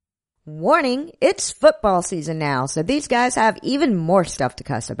Warning, it's football season now, so these guys have even more stuff to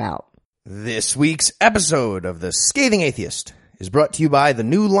cuss about. This week's episode of The Scathing Atheist is brought to you by the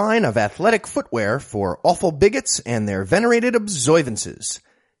new line of athletic footwear for awful bigots and their venerated observances.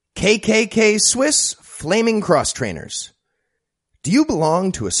 KKK Swiss Flaming Cross Trainers. Do you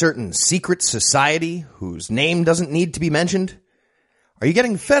belong to a certain secret society whose name doesn't need to be mentioned? Are you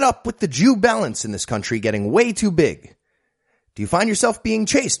getting fed up with the Jew balance in this country getting way too big? Do you find yourself being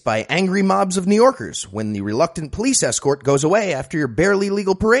chased by angry mobs of New Yorkers when the reluctant police escort goes away after your barely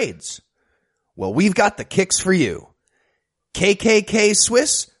legal parades? Well, we've got the kicks for you. KKK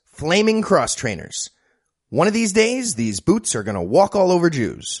Swiss Flaming Cross Trainers. One of these days, these boots are going to walk all over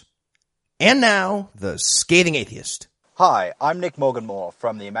Jews. And now, the Scathing Atheist. Hi, I'm Nick Morganmore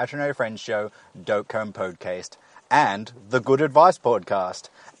from the Imaginary Friends show, Dotecombe Podcast, and the Good Advice Podcast,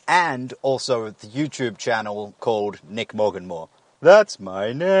 and also the YouTube channel called Nick Morganmore. That's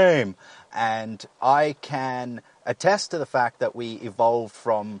my name. And I can attest to the fact that we evolved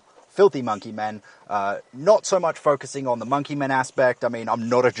from filthy monkey men, not so much focusing on the monkey men aspect. I mean, I'm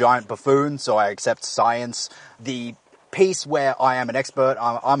not a giant buffoon, so I accept science. The piece where I am an expert,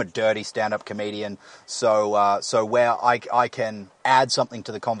 I'm a dirty stand-up comedian, so where I can add something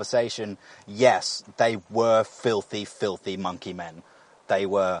to the conversation, yes, they were filthy, filthy monkey men. They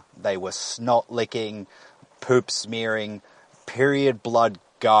were snot-licking, poop-smearing, period blood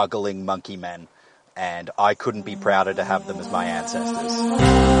gargling monkey men, and I couldn't be prouder to have them as my ancestors.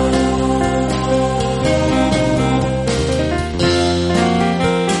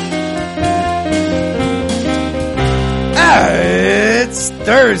 It's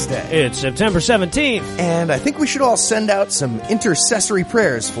Thursday. It's September 17th. And I think we should all send out some intercessory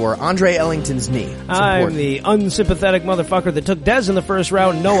prayers for Andre Ellington's knee. I'm the unsympathetic motherfucker that took Dez in the first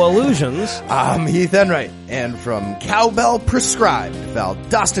round, no illusions. I'm Heath Enright, and from Cowbell Prescribed,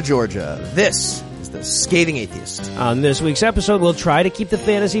 Valdosta, Georgia, this is the Scathing Atheist. On this week's episode, we'll try to keep the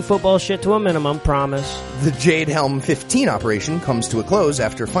fantasy football shit to a minimum, promise. The Jade Helm 15 operation comes to a close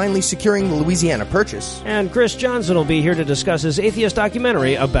after finally securing the Louisiana Purchase. And Chris Johnson will be here to discuss his atheist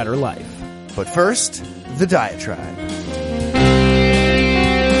documentary, A Better Life. But first, the diatribe.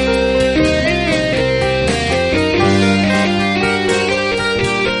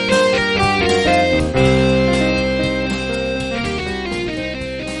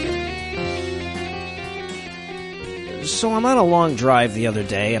 So I'm on a long drive the other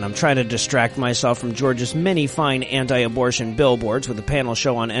day, and I'm trying to distract myself from Georgia's many fine anti-abortion billboards with a panel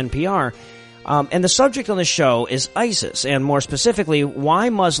show on NPR. And the subject on the show is ISIS, and more specifically, why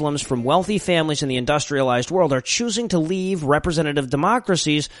Muslims from wealthy families in the industrialized world are choosing to leave representative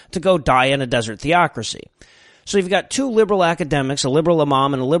democracies to go die in a desert theocracy. So you've got two liberal academics, a liberal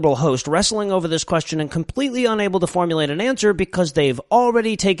imam and a liberal host, wrestling over this question and completely unable to formulate an answer because they've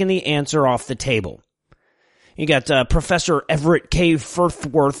already taken the answer off the table. You got Professor Everett K.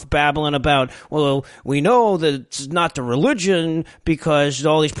 Firthworth babbling about, well, we know that it's not the religion because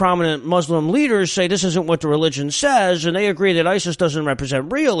all these prominent Muslim leaders say this isn't what the religion says, and they agree that ISIS doesn't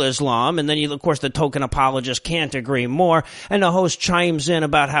represent real Islam, and then, of course, the token apologist can't agree more, and the host chimes in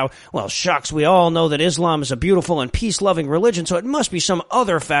about how, well, shucks, we all know that Islam is a beautiful and peace-loving religion, so it must be some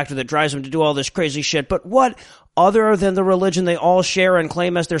other factor that drives them to do all this crazy shit, but what other than the religion they all share and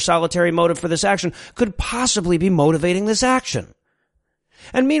claim as their solitary motive for this action could possibly be motivating this action?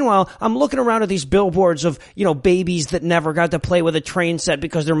 And meanwhile, I'm looking around at these billboards of, babies that never got to play with a train set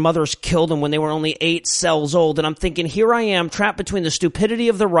because their mothers killed them when they were only 8 cells old, and I'm thinking, here I am, trapped between the stupidity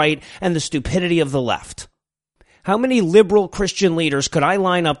of the right and the stupidity of the left. How many liberal Christian leaders could I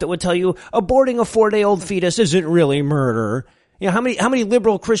line up that would tell you aborting a 4-day-old fetus isn't really murder? How many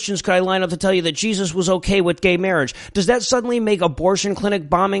liberal Christians could I line up to tell you that Jesus was okay with gay marriage? Does that suddenly make abortion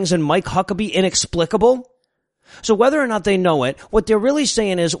clinic bombings and Mike Huckabee inexplicable? So whether or not they know it, what they're really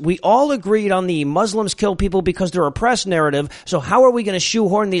saying is we all agreed on the Muslims kill people because they're oppressed narrative, so how are we going to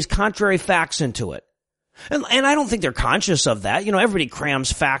shoehorn these contrary facts into it? And I don't think they're conscious of that. Everybody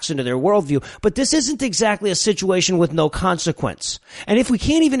crams facts into their worldview, but this isn't exactly a situation with no consequence. And if we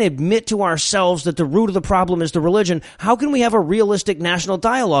can't even admit to ourselves that the root of the problem is the religion, how can we have a realistic national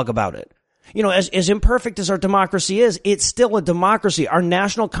dialogue about it? As imperfect as our democracy is, it's still a democracy. Our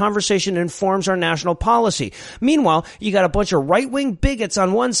national conversation informs our national policy. Meanwhile, you got a bunch of right-wing bigots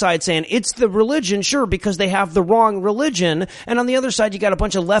on one side saying it's the religion, sure, because they have the wrong religion. And on the other side, you got a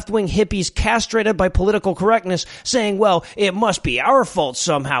bunch of left-wing hippies castrated by political correctness saying, well, it must be our fault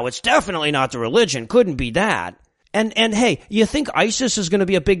somehow. It's definitely not the religion. Couldn't be that. And hey, you think ISIS is going to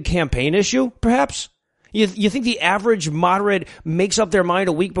be a big campaign issue, perhaps? You think the average moderate makes up their mind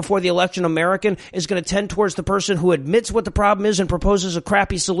a week before the election American is going to tend towards the person who admits what the problem is and proposes a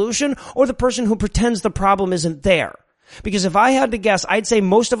crappy solution, or the person who pretends the problem isn't there? Because if I had to guess, I'd say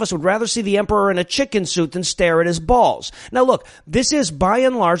most of us would rather see the emperor in a chicken suit than stare at his balls. Now look, this is by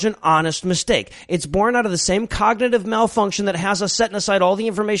and large an honest mistake. It's born out of the same cognitive malfunction that has us setting aside all the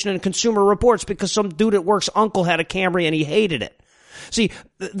information in Consumer Reports because some dude at work's uncle had a Camry and he hated it. See,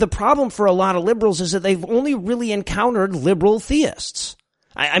 the problem for a lot of liberals is that they've only really encountered liberal theists.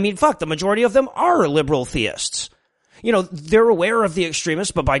 I mean, fuck, the majority of them are liberal theists. You know, they're aware of the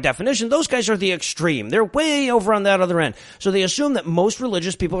extremists, but by definition, those guys are the extreme. They're way over on that other end. So they assume that most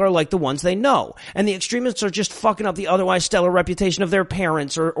religious people are like the ones they know. And the extremists are just fucking up the otherwise stellar reputation of their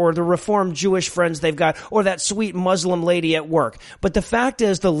parents or the reformed Jewish friends they've got or that sweet Muslim lady at work. But the fact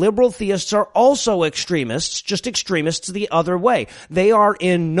is the liberal theists are also extremists, just extremists the other way. They are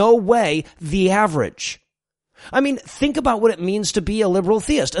in no way the average. I mean, think about what it means to be a liberal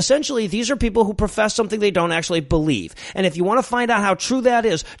theist. Essentially, these are people who profess something they don't actually believe. And if you want to find out how true that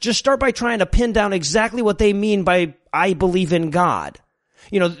is, just start by trying to pin down exactly what they mean by, I believe in God.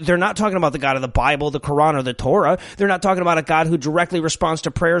 You know, they're not talking about the God of the Bible, the Quran, or the Torah. They're not talking about a God who directly responds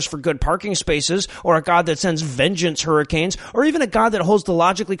to prayers for good parking spaces, or a God that sends vengeance hurricanes, or even a God that holds the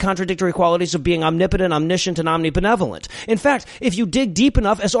logically contradictory qualities of being omnipotent, omniscient, and omnibenevolent. In fact, if you dig deep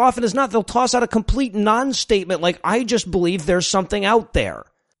enough, as often as not, they'll toss out a complete non-statement like, I just believe there's something out there.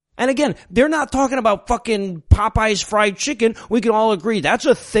 And again, they're not talking about fucking Popeye's fried chicken. We can all agree that's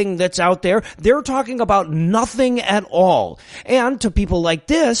a thing that's out there. They're talking about nothing at all. And to people like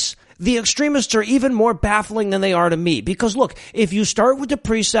this, the extremists are even more baffling than they are to me. Because look, if you start with the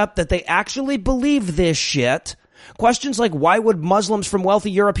precept that they actually believe this shit, questions like why would Muslims from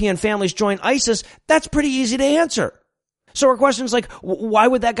wealthy European families join ISIS, that's pretty easy to answer. So are questions like, why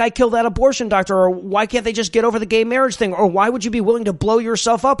would that guy kill that abortion doctor? Or why can't they just get over the gay marriage thing? Or why would you be willing to blow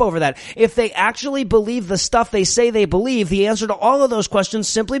yourself up over that? If they actually believe the stuff they say they believe, the answer to all of those questions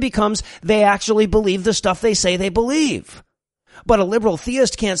simply becomes they actually believe the stuff they say they believe. But a liberal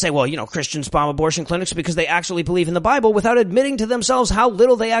theist can't say, well, you know, Christians bomb abortion clinics because they actually believe in the Bible without admitting to themselves how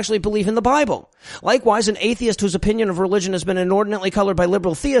little they actually believe in the Bible. Likewise, an atheist whose opinion of religion has been inordinately colored by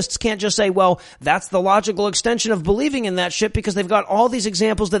liberal theists can't just say, well, that's the logical extension of believing in that shit because they've got all these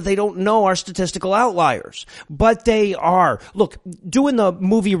examples that they don't know are statistical outliers. But they are. Look, doing the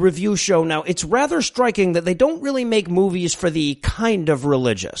movie review show now, it's rather striking that they don't really make movies for the kind of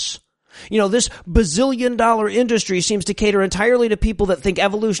religious. You know, this bazillion-dollar industry seems to cater entirely to people that think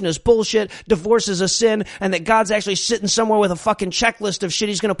evolution is bullshit, divorce is a sin, and that God's actually sitting somewhere with a fucking checklist of shit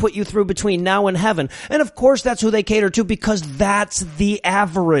he's going to put you through between now and heaven. And of course that's who they cater to because that's the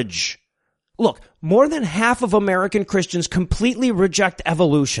average. Look, more than half of American Christians completely reject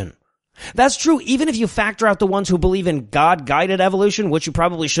evolution. That's true even if you factor out the ones who believe in God-guided evolution, which you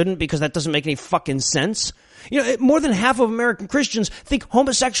probably shouldn't because that doesn't make any fucking sense. You know, more than half of American Christians think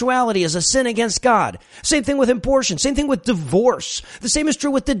homosexuality is a sin against God. Same thing with abortion. Same thing with divorce. The same is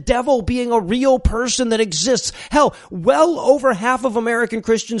true with the devil being a real person that exists. Hell, well over half of American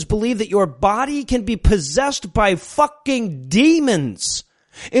Christians believe that your body can be possessed by fucking demons.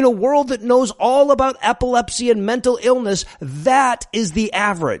 In a world that knows all about epilepsy and mental illness, that is the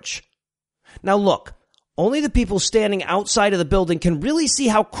average. Now look, only the people standing outside of the building can really see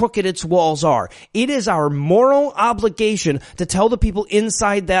how crooked its walls are. It is our moral obligation to tell the people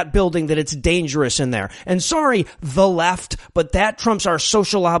inside that building that it's dangerous in there. And sorry, the left, but that trumps our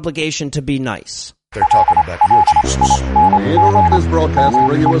social obligation to be nice. They're talking about your Jesus. We interrupt this broadcast to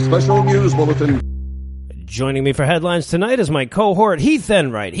bring you a special news bulletin. Joining me for headlines tonight is my cohort, Heath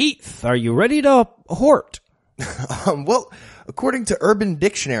Enright. Heath, are you ready to hort? Well, according to Urban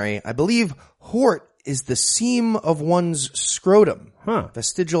Dictionary, I believe hort is the seam of one's scrotum.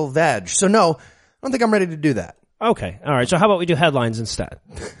 Vestigial vag. So no, I don't think I'm ready to do that. Okay. All right. So how about we do headlines instead?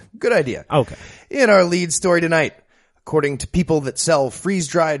 Good idea. Okay. In our lead story tonight, according to people that sell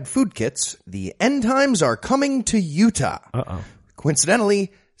freeze-dried food kits, the end times are coming to Utah. Uh-oh.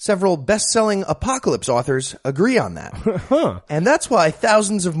 Coincidentally, several best-selling apocalypse authors agree on that. And that's why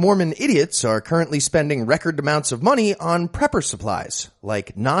thousands of Mormon idiots are currently spending record amounts of money on prepper supplies,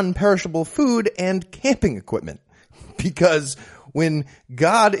 like non-perishable food and camping equipment. Because when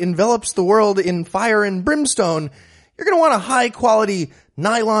God envelops the world in fire and brimstone, you're going to want a high-quality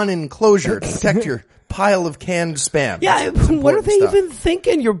nylon enclosure to protect your pile of canned spam. Yeah, what are they even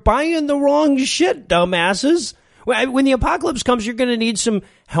thinking? You're buying the wrong shit, dumbasses. When the apocalypse comes, you're going to need some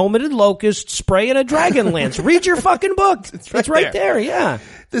helmeted locust spray and a dragon lance. Read your fucking book. It's right there, yeah.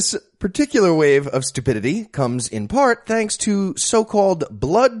 This particular wave of stupidity comes in part thanks to so-called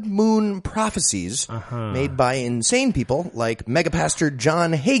blood moon prophecies made by insane people like megapastor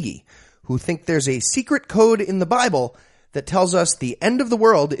John Hagee, who think there's a secret code in the Bible that tells us the end of the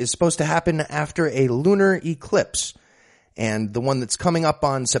world is supposed to happen after a lunar eclipse. And the one that's coming up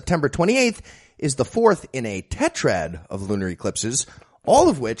on September 28th is the fourth in a tetrad of lunar eclipses, all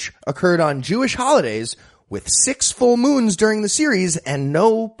of which occurred on Jewish holidays with 6 full moons during the series and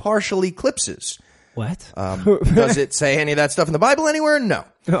no partial eclipses. What? Does it say any of that stuff in the Bible anywhere? No.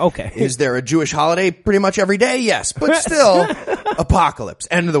 Okay. Is there a Jewish holiday pretty much every day? Yes. But still, apocalypse,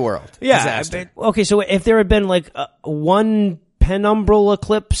 end of the world. Yeah. Disaster. Okay, so if there had been like one penumbral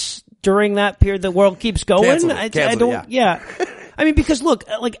eclipse during that period, the world keeps going? Cancel it. I Cancel it, don't, yeah. I mean, because look,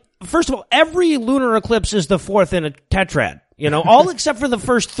 like, first of all, every lunar eclipse is the fourth in a tetrad. You know, all except for the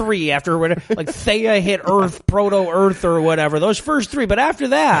first 3 after, like, Theia hit Earth, Proto-Earth or whatever. Those first 3. But after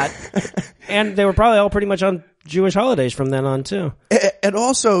that, and they were probably all pretty much on Jewish holidays from then on, too. And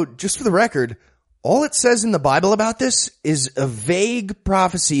also, just for the record, all it says in the Bible about this is a vague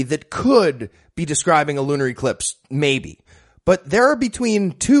prophecy that could be describing a lunar eclipse, maybe. But there are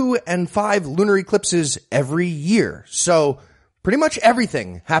between 2 and 5 lunar eclipses every year. So pretty much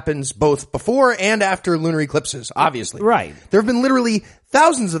everything happens both before and after lunar eclipses, obviously. Right. There have been literally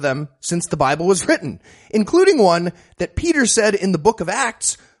thousands of them since the Bible was written, including one that Peter said in the book of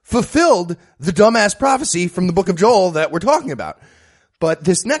Acts fulfilled the dumbass prophecy from the book of Joel that we're talking about. But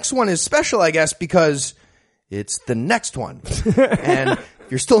this next one is special, I guess, because it's the next one. And if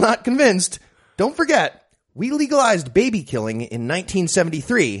you're still not convinced, don't forget, we legalized baby killing in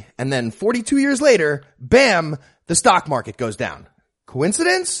 1973, and then 42 years later, bam, the stock market goes down.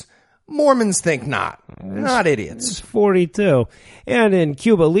 Coincidence? Mormons think not. Not idiots. It's 42. And in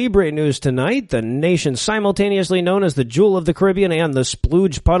Cuba Libre news tonight, the nation simultaneously known as the Jewel of the Caribbean and the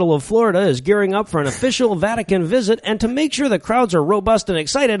Splooge Puddle of Florida is gearing up for an official Vatican visit, and to make sure the crowds are robust and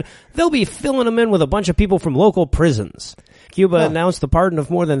excited, they'll be filling them in with a bunch of people from local prisons. Cuba announced the pardon of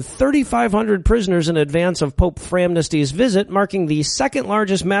more than 3,500 prisoners in advance of Pope Framnesty's visit, marking the second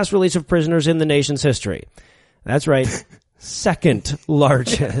largest mass release of prisoners in the nation's history. That's right. Second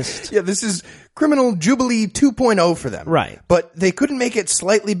largest. Yeah, this is criminal jubilee 2.0 for them. Right. But they couldn't make it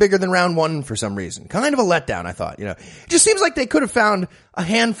slightly bigger than round 1 for some reason. Kind of a letdown, I thought. You know, it just seems like they could have found a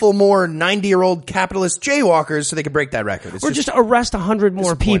handful more 90-year-old capitalist jaywalkers so they could break that record. It's or just arrest 100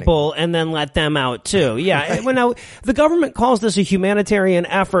 more people and then let them out too. Yeah. Well, now, the government calls this a humanitarian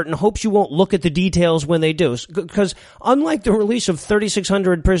effort and hopes you won't look at the details when they do. Because unlike the release of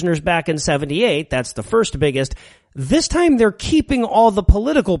 3,600 prisoners back in 78, that's the first biggest, this time they're keeping all the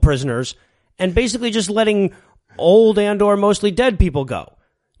political prisoners and basically just letting old and or mostly dead people go.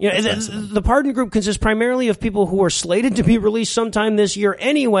 You know, the pardon group consists primarily of people who are slated to be released sometime this year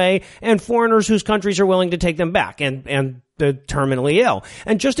anyway, and foreigners whose countries are willing to take them back, and the terminally ill.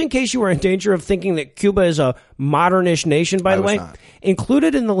 And just in case you were in danger of thinking that Cuba is a modernish nation, by the way,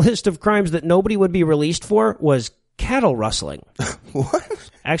 included in the list of crimes that nobody would be released for was cattle rustling. What?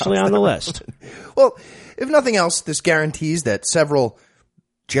 Actually on the list. Well, if nothing else, this guarantees that several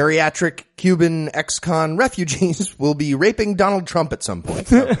geriatric Cuban ex-con refugees will be raping Donald Trump at some point.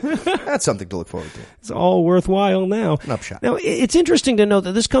 So that's something to look forward to. It's all worthwhile now. An upshot. Now, it's interesting to note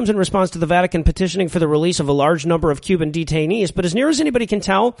that this comes in response to the Vatican petitioning for the release of a large number of Cuban detainees, but as near as anybody can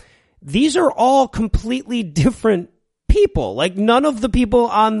tell, these are all completely different people. Like, none of the people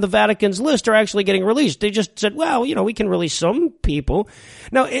on the Vatican's list are actually getting released. They just said, well, you know, we can release some people.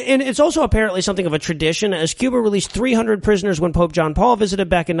 Now, and it's also apparently something of a tradition, as Cuba released 300 prisoners when Pope John Paul visited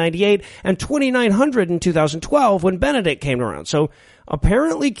back in 98 and 2,900 in 2012 when Benedict came around. So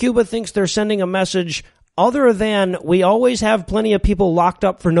apparently Cuba thinks they're sending a message other than we always have plenty of people locked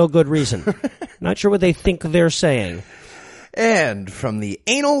up for no good reason. Not sure what they think they're saying. And from the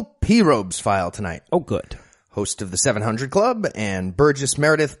Anal P-Robes file tonight. Oh, good. Host of the 700 Club and Burgess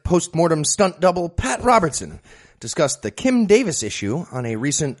Meredith postmortem stunt double Pat Robertson discussed the Kim Davis issue on a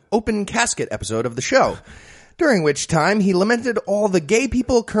recent Open Casket episode of the show, during which time he lamented all the gay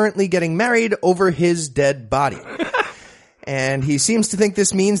people currently getting married over his dead body. And he seems to think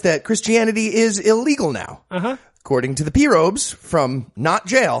this means that Christianity is illegal now. According to the P-Robes from Not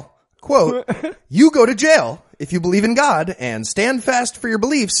Jail, quote, you go to jail if you believe in God and stand fast for your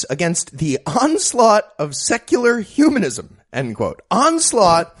beliefs against the onslaught of secular humanism, end quote.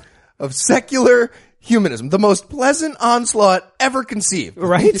 Onslaught of secular humanism. The most pleasant onslaught ever conceived.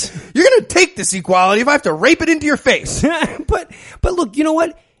 Right? You're going to take this equality if I have to rape it into your face. But look, you know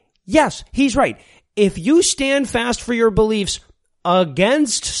what? Yes, he's right. If you stand fast for your beliefs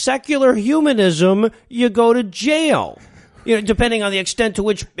against secular humanism, you go to jail. Depending on the extent to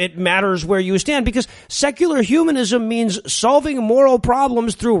which it matters where you stand, because secular humanism means solving moral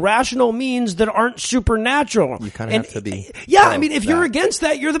problems through rational means that aren't supernatural. You kind of have to be. Yeah, I mean, if you're against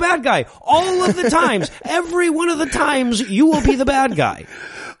that, you're the bad guy. All of the times, every one of the times, you will be the bad guy.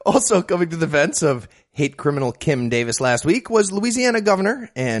 Also coming to the fence of hate criminal Kim Davis last week was Louisiana governor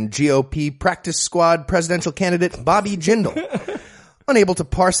and GOP practice squad presidential candidate Bobby Jindal. Unable to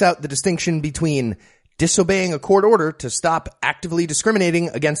parse out the distinction between disobeying a court order to stop actively discriminating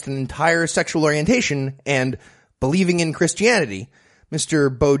against an entire sexual orientation and believing in Christianity,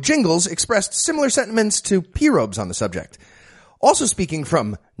 Mr. Bojingles expressed similar sentiments to P-Robes on the subject. Also speaking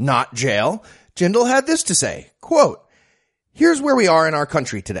from not jail, Jindal had this to say, quote, "Here's where we are in our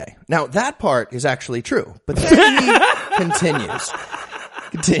country today." Now, that part is actually true, but then he continues,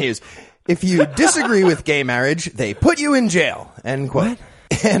 "If you disagree with gay marriage, they put you in jail," end quote. What?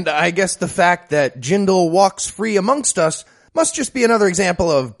 And I guess the fact that Jindal walks free amongst us must just be another example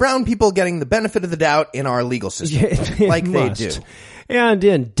of brown people getting the benefit of the doubt in our legal system, like they do. And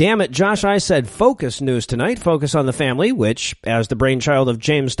in Damn It, Josh, I Said Focus news tonight, Focus on the Family, which, as the brainchild of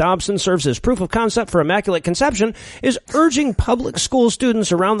James Dobson, serves as proof of concept for Immaculate Conception, is urging public school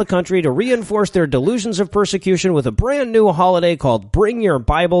students around the country to reinforce their delusions of persecution with a brand new holiday called Bring Your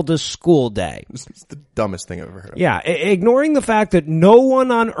Bible to School Day. This is the dumbest thing I've ever heard of. Yeah, ignoring the fact that no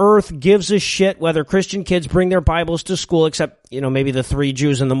one on earth gives a shit whether Christian kids bring their Bibles to school except, maybe the 3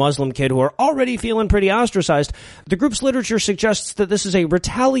 Jews and the Muslim kid who are already feeling pretty ostracized. The group's literature suggests that this is a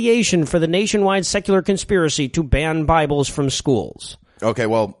retaliation for the nationwide secular conspiracy to ban Bibles from schools. Okay,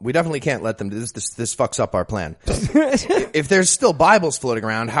 well, we definitely can't let them do this. This fucks up our plan. If there's still Bibles floating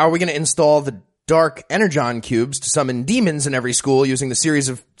around, how are we going to install the dark energon cubes to summon demons in every school using the series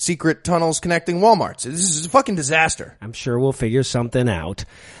of secret tunnels connecting Walmarts? This is a fucking disaster. I'm sure we'll figure something out.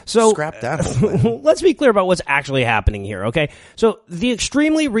 So, scrap that whole plan. Let's be clear about what's actually happening here, okay? So, the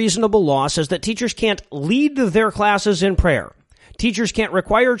extremely reasonable law says that teachers can't lead their classes in prayer. Teachers can't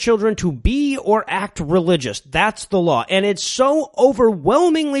require children to be or act religious. That's the law. And it's so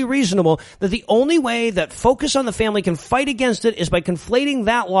overwhelmingly reasonable that the only way that Focus on the Family can fight against it is by conflating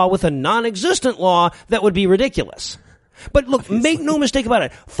that law with a non-existent law that would be ridiculous. But look, make no mistake about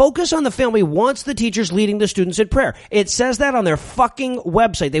it. Focus on the Family wants the teachers leading the students in prayer. It says that on their fucking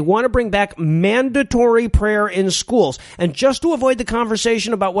website. They want to bring back mandatory prayer in schools. And just to avoid the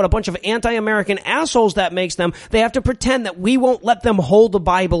conversation about what a bunch of anti-American assholes that makes them, they have to pretend that we won't let them hold the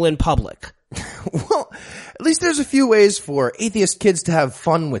Bible in public. Well, at least there's a few ways for atheist kids to have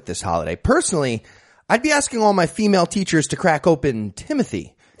fun with this holiday. Personally, I'd be asking all my female teachers to crack open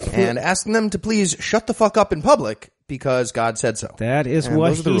Timothy and asking them to please shut the fuck up in public, because God said so. That is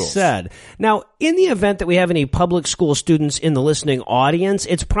what he said. Now, in the event that we have any public school students in the listening audience,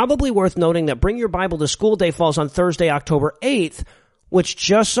 it's probably worth noting that Bring Your Bible to School Day falls on Thursday, October 8th, which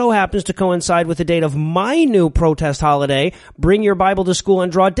just so happens to coincide with the date of my new protest holiday, Bring Your Bible to School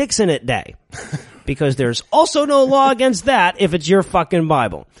and Draw Dicks in It Day. Because there's also no law against that if it's your fucking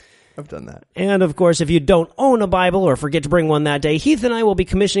Bible. I've done that. And, of course, if you don't own a Bible or forget to bring one that day, Heath and I will be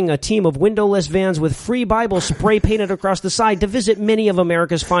commissioning a team of windowless vans with free Bibles spray painted across the side to visit many of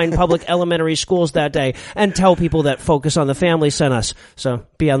America's fine public elementary schools that day and tell people that Focus on the Family sent us. So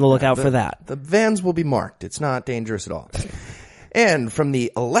be on the lookout for that. The vans will be marked. It's not dangerous at all. And from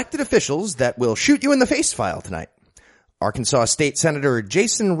the elected officials that will shoot you in the face file tonight, Arkansas State Senator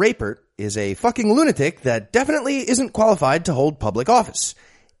Jason Rapert is a fucking lunatic that definitely isn't qualified to hold public office.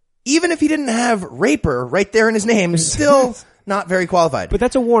 Even if he didn't have Raper right there in his name, still not very qualified. But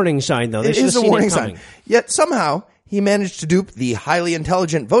that's a warning sign, though. It is a warning sign. Yet somehow he managed to dupe the highly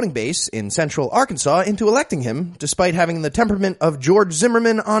intelligent voting base in central Arkansas into electing him, despite having the temperament of George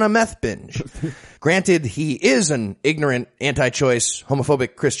Zimmerman on a meth binge. Granted, he is an ignorant, anti-choice,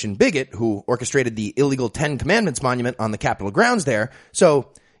 homophobic Christian bigot who orchestrated the illegal 10 Commandments monument on the Capitol grounds there,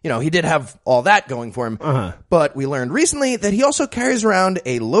 so he did have all that going for him. But we learned recently that he also carries around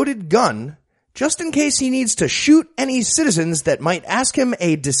a loaded gun just in case he needs to shoot any citizens that might ask him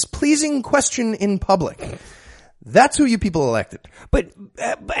a displeasing question in public. That's who you people elected. But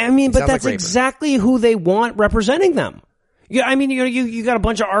that's exactly who they want representing them. You got a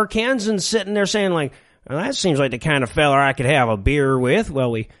bunch of Arkansans sitting there saying like, well, that seems like the kind of fella I could have a beer with.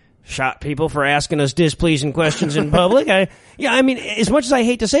 Well, we shot people for asking us displeasing questions in public. As much as I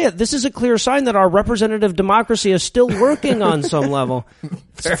hate to say it, this is a clear sign that our representative democracy is still working on some level.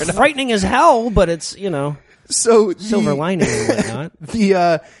 It's frightening as hell, but it's, silver lining and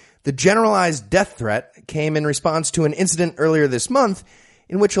whatnot. The generalized death threat came in response to an incident earlier this month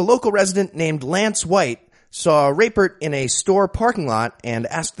in which a local resident named Lance White saw Rapert in a store parking lot and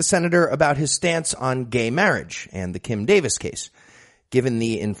asked the senator about his stance on gay marriage and the Kim Davis case. Given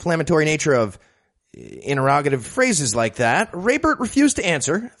the inflammatory nature of interrogative phrases like that, Rapert refused to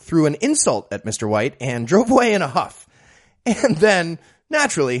answer, threw an insult at Mr. White, and drove away in a huff. And then,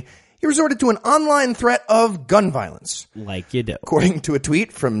 naturally, he resorted to an online threat of gun violence. Like you do. According to a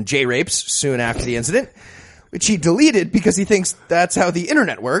tweet from J. Rapes soon after the incident, which he deleted because he thinks that's how the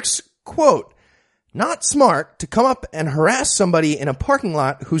internet works, quote, "Not smart to come up and harass somebody in a parking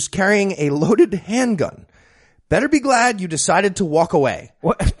lot who's carrying a loaded handgun. Better be glad you decided to walk away."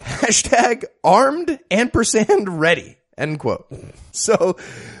 What? Hashtag armed ampersand ready. End quote. So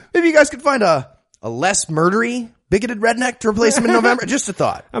maybe you guys could find a less murdery, bigoted redneck to replace him in November. Just a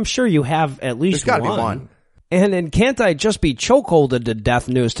thought. I'm sure you have at least There's got to one. be one. And in Can't I Just Be Chokeholded to Death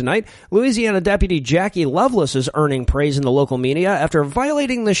news tonight, Louisiana Deputy Jackie Lovelace is earning praise in the local media after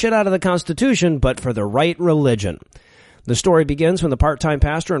violating the shit out of the Constitution, but for the right religion. The story begins when the part-time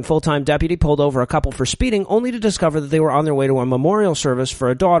pastor and full-time deputy pulled over a couple for speeding, only to discover that they were on their way to a memorial service for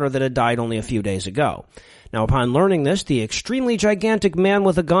a daughter that had died only a few days ago. Now, upon learning this, the extremely gigantic man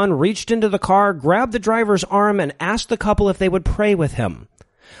with a gun reached into the car, grabbed the driver's arm, and asked the couple if they would pray with him.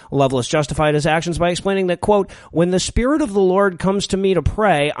 Lovelace justified his actions by explaining that, quote, "When the Spirit of the Lord comes to me to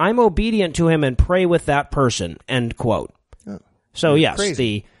pray, I'm obedient to him and pray with that person," end quote. Oh, so, yes,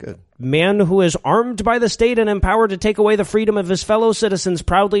 crazy. Good. Man who is armed by the state and empowered to take away the freedom of his fellow citizens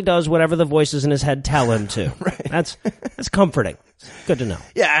proudly does whatever the voices in his head tell him to. Right. That's comforting. Good to know.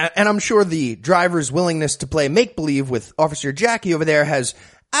 Yeah, and I'm sure the driver's willingness to play make-believe with Officer Jackie over there has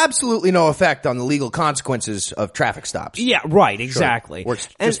absolutely no effect on the legal consequences of traffic stops. Yeah, right, exactly. Sure. Works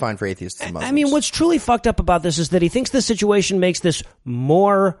just fine for atheists and Muslims. I mean, what's truly fucked up about this is that he thinks the situation makes this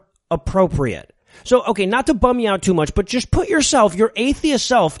more appropriate. So, okay, not to bum you out too much, but just put yourself, your atheist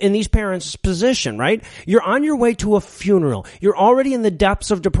self, in these parents' position, right? You're on your way to a funeral. You're already in the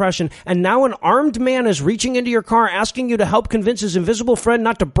depths of depression, and now an armed man is reaching into your car asking you to help convince his invisible friend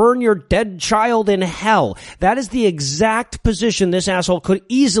not to burn your dead child in hell. That is the exact position this asshole could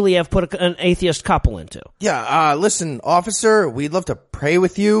easily have put an atheist couple into. Yeah, listen, officer, we'd love to pray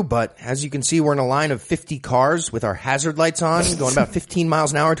with you, but as you can see, we're in a line of 50 cars with our hazard lights on, going about 15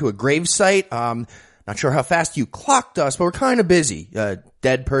 miles an hour to a grave site. Not sure how fast you clocked us, but we're kind of busy.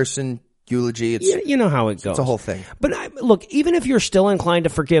 Dead person, eulogy. You know how it goes. It's a whole thing. But look, even if you're still inclined to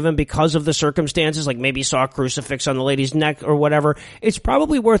forgive him because of the circumstances, like maybe saw a crucifix on the lady's neck or whatever, it's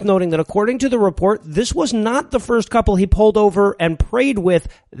probably worth noting that according to the report, this was not the first couple he pulled over and prayed with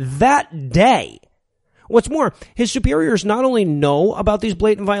that day. What's more, his superiors not only know about these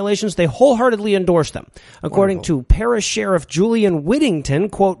blatant violations, they wholeheartedly endorse them. According to Parish Sheriff Julian Whittington,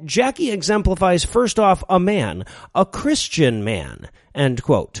 quote, "Jackie exemplifies first off a man, a Christian man," end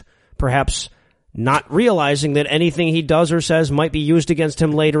quote. Perhaps not realizing that anything he does or says might be used against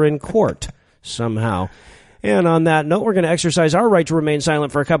him later in court somehow. And on that note, we're going to exercise our right to remain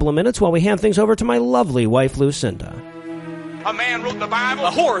silent for a couple of minutes while we hand things over to my lovely wife, Lucinda. A man wrote the Bible.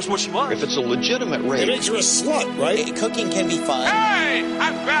 A whore is what she was. If it's a legitimate rape, it makes you a slut, right? Cooking can be fun. Hey,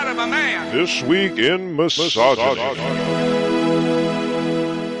 I'm proud of a man. This week in misogyny.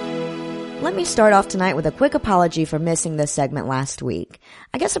 Let me start off tonight with a quick apology for missing this segment last week.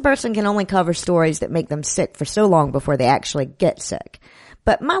 I guess a person can only cover stories that make them sick for so long before they actually get sick.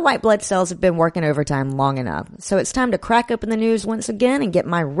 But my white blood cells have been working overtime long enough, so it's time to crack open the news once again and get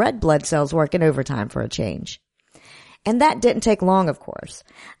my red blood cells working overtime for a change. And that didn't take long, of course.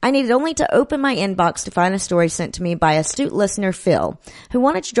 I needed only to open my inbox to find a story sent to me by astute listener Phil, who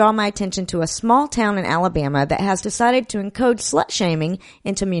wanted to draw my attention to a small town in Alabama that has decided to encode slut-shaming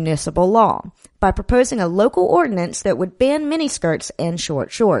into municipal law by proposing a local ordinance that would ban miniskirts and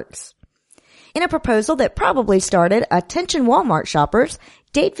short shorts. In a proposal that probably started "Attention Walmart shoppers,"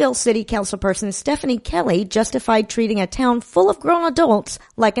 Dadeville City Councilperson Stephanie Kelly justified treating a town full of grown adults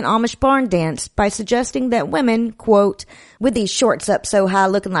like an Amish barn dance by suggesting that women, quote, "with these shorts up so high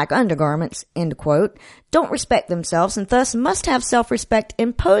looking like undergarments," end quote, don't respect themselves and thus must have self-respect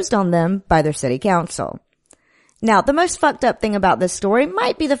imposed on them by their city council. Now, the most fucked up thing about this story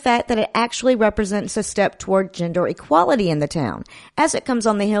might be the fact that it actually represents a step toward gender equality in the town, as it comes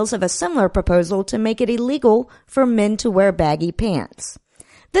on the heels of a similar proposal to make it illegal for men to wear baggy pants.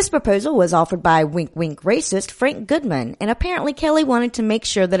 This proposal was offered by wink wink racist Frank Goodman, and apparently Kelly wanted to make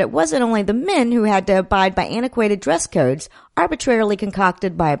sure that it wasn't only the men who had to abide by antiquated dress codes arbitrarily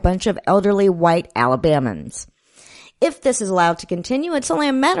concocted by a bunch of elderly white Alabamans. If this is allowed to continue, it's only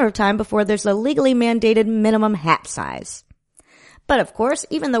a matter of time before there's a legally mandated minimum hat size. But of course,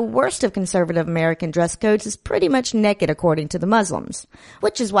 even the worst of conservative American dress codes is pretty much naked according to the Muslims.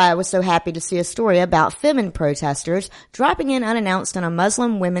 Which is why I was so happy to see a story about feminine protesters dropping in unannounced on a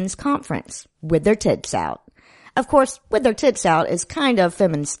Muslim women's conference, with their tits out. Of course, with their tits out is kind of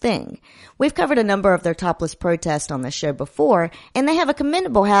feminist thing. We've covered a number of their topless protests on this show before, and they have a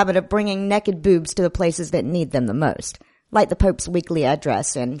commendable habit of bringing naked boobs to the places that need them the most, like the Pope's weekly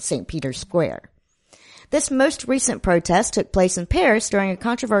address in St. Peter's Square. This most recent protest took place in Paris during a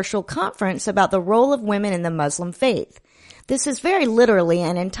controversial conference about the role of women in the Muslim faith. This is very literally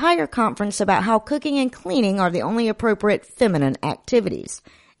an entire conference about how cooking and cleaning are the only appropriate feminine activities,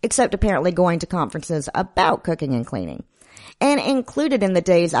 except apparently going to conferences about cooking and cleaning. And included in the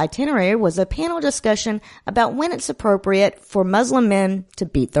day's itinerary was a panel discussion about when it's appropriate for Muslim men to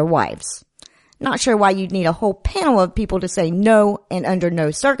beat their wives. Not sure why you'd need a whole panel of people to say no and under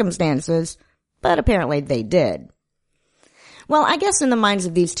no circumstances, but apparently they did. Well, I guess in the minds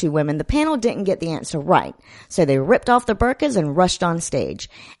of these two women, the panel didn't get the answer right, so they ripped off their burqas and rushed on stage.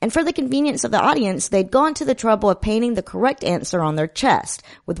 And for the convenience of the audience, they'd gone to the trouble of painting the correct answer on their chest,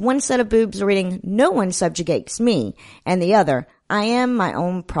 with one set of boobs reading, "No one subjugates me," and the other, "I am my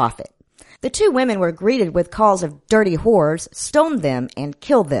own prophet." The two women were greeted with calls of dirty whores, stoned them, and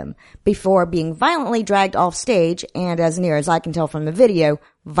killed them, before being violently dragged off stage and, as near as I can tell from the video,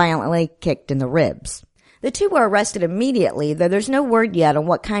 violently kicked in the ribs. The two were arrested immediately, though there's no word yet on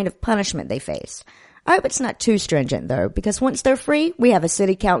what kind of punishment they face. I hope it's not too stringent, though, because once they're free, we have a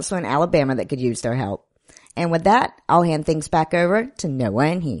city council in Alabama that could use their help. And with that, I'll hand things back over to Noah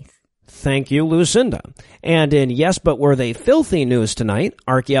and Heath. Thank you, Lucinda. And in Yes But Were They Filthy news tonight,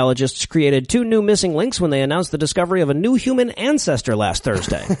 archaeologists created 2 new missing links when they announced the discovery of a new human ancestor last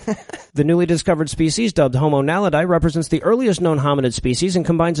Thursday. The newly discovered species, dubbed Homo naledi, represents the earliest known hominid species and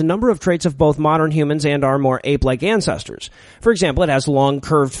combines a number of traits of both modern humans and our more ape-like ancestors. For example, it has long,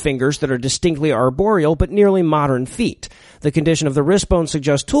 curved fingers that are distinctly arboreal but nearly modern feet. The condition of the wrist bone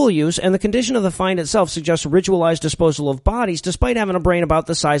suggests tool use, and the condition of the find itself suggests ritualized disposal of bodies despite having a brain about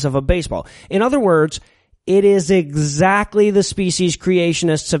the size of a baseball. In other words, it is exactly the species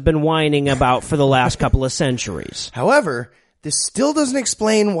creationists have been whining about for the last couple of centuries. However, this still doesn't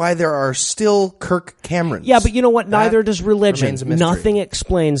explain why there are still Kirk Camerons. Yeah, but you know what? Neither does religion. Remains a mystery. Nothing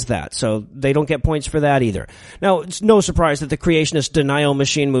explains that, so they don't get points for that either. Now, it's no surprise that the creationist denial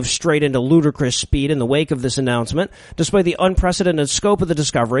machine moved straight into ludicrous speed in the wake of this announcement. Despite the unprecedented scope of the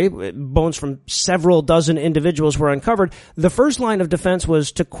discovery, bones from several dozen individuals were uncovered. The first line of defense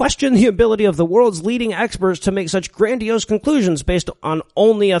was to question the ability of the world's leading experts to make such grandiose conclusions based on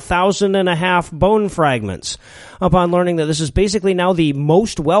only 1,500 bone fragments. Upon learning that this is basically now the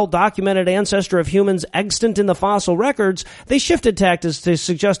most well-documented ancestor of humans extant in the fossil records, they shifted tactics to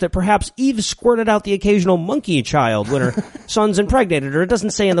suggest that perhaps Eve squirted out the occasional monkey child when her sons impregnated her. It doesn't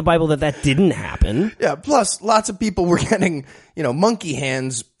say in the Bible that that didn't happen. Yeah, plus lots of people were getting, monkey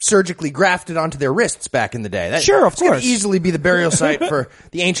hands surgically grafted onto their wrists back in the day. Sure, of course. Could easily be the burial site for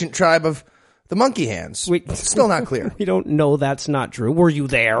the ancient tribe of the monkey hands. Still not clear. We don't know that's not true. Were you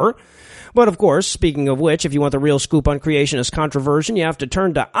there? But of course, speaking of which, if you want the real scoop on creationist controversy, you have to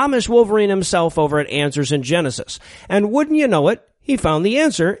turn to Amish Wolverine himself over at Answers in Genesis. And wouldn't you know it, he found the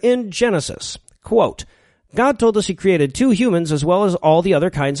answer in Genesis. Quote, God told us he created 2 humans as well as all the other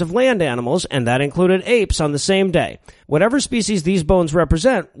kinds of land animals, and that included apes on the same day. Whatever species these bones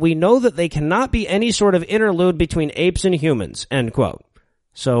represent, we know that they cannot be any sort of interlude between apes and humans. End quote.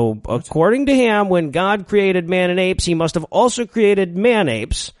 So, according to him, when God created man and apes, he must have also created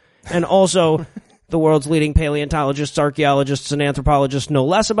man-apes. And also, the world's leading paleontologists, archaeologists, and anthropologists know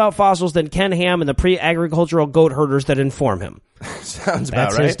less about fossils than Ken Ham and the pre-agricultural goat herders that inform him. Sounds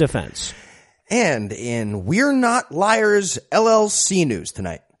about right. That's his defense. And in We're Not Liars LLC news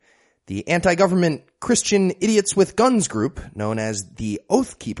tonight, the anti-government Christian Idiots with Guns group, known as the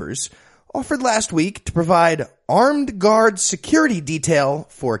Oath Keepers, offered last week to provide armed guard security detail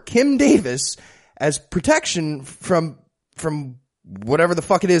for Kim Davis as protection from whatever the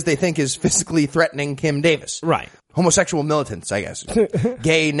fuck it is they think is physically threatening Kim Davis. Right. Homosexual militants, I guess.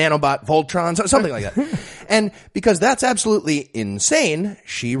 Gay nanobot Voltrons, something like that. And because that's absolutely insane,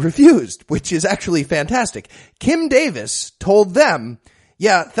 she refused, which is actually fantastic. Kim Davis told them,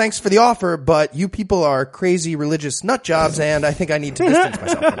 yeah, thanks for the offer, but you people are crazy religious nut jobs, and I think I need to distance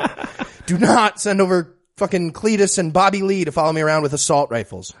myself from it. Do not send over fucking Cletus and Bobby Lee to follow me around with assault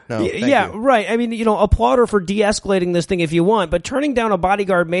rifles. No, thank you. Right. I mean, applaud her for de-escalating this thing if you want, but turning down a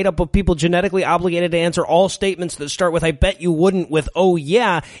bodyguard made up of people genetically obligated to answer all statements that start with, I bet you wouldn't, with, oh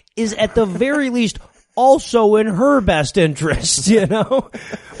yeah, is at the very least also in her best interest, you know?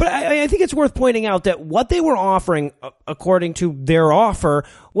 But I think it's worth pointing out that what they were offering, according to their offer,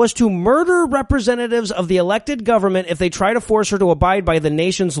 was to murder representatives of the elected government if they try to force her to abide by the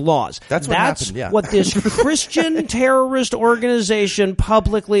nation's laws. That's what happened, yeah. What this Christian terrorist organization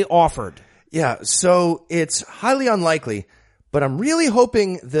publicly offered. Yeah, so it's highly unlikely, but I'm really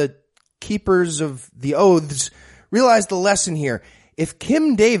hoping the keepers of the oaths realize the lesson here. If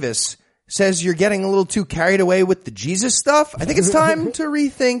Kim Davis says you're getting a little too carried away with the Jesus stuff, I think it's time to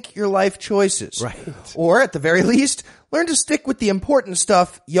rethink your life choices. Right. Or at the very least, learn to stick with the important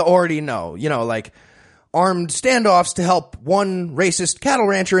stuff you already know. You know, like armed standoffs to help one racist cattle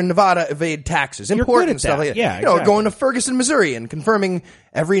rancher in Nevada evade taxes. Important stuff like that. Yeah, you know, exactly. going to Ferguson, Missouri and confirming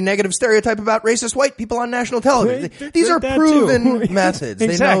every negative stereotype about racist white people on national television. These are proven methods. Exactly.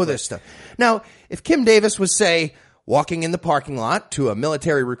 They know this stuff. Now, if Kim Davis was, say, walking in the parking lot to a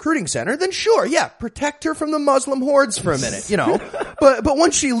military recruiting center, then sure, yeah, protect her from the Muslim hordes for a minute, you know. But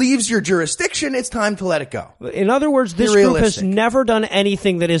once she leaves your jurisdiction, it's time to let it go. In other words, this group has never done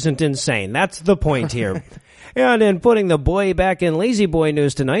anything that isn't insane. That's the point here. And in putting the boy back in lazy boy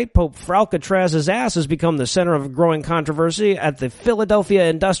news tonight, Pope Alcatraz's ass has become the center of growing controversy at the Philadelphia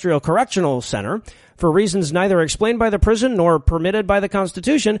Industrial Correctional Center. For reasons neither explained by the prison nor permitted by the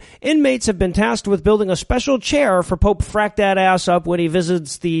Constitution, inmates have been tasked with building a special chair for Pope Frack that ass up when he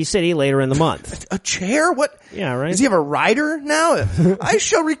visits the city later in the month. A chair? What? Yeah, right. Does he have a rider now? I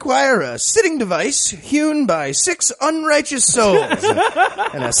shall require a sitting device hewn by 6 unrighteous souls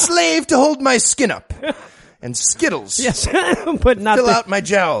and a slave to hold my skin up. And Skittles. Yes, but not fill out my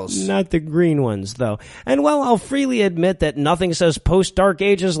jowls. Not the green ones, though. And while I'll freely admit that nothing says post-Dark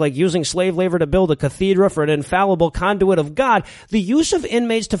Ages like using slave labor to build a cathedral for an infallible conduit of God, the use of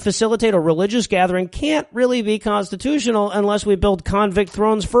inmates to facilitate a religious gathering can't really be constitutional unless we build convict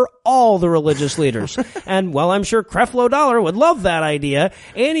thrones for all the religious leaders. And while I'm sure Creflo Dollar would love that idea,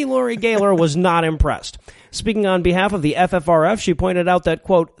 Annie Laurie Gaylor was not impressed. Speaking on behalf of the FFRF, she pointed out that,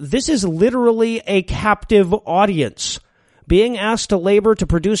 quote, this is literally a captive audience. Being asked to labor to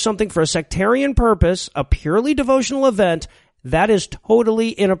produce something for a sectarian purpose, a purely devotional event, that is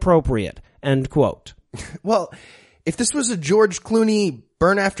totally inappropriate, end quote. Well, if this was a George Clooney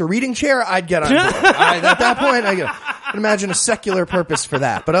burn after reading chair, I'd get on board. At that point, I can imagine a secular purpose for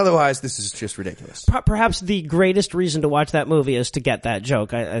that. But otherwise, this is just ridiculous. Perhaps the greatest reason to watch that movie is to get that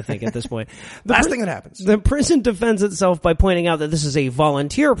joke, I think, at this point. Last thing that happens. The prison defends itself by pointing out that this is a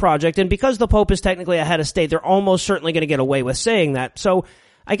volunteer project, and because the Pope is technically a head of state, they're almost certainly going to get away with saying that. So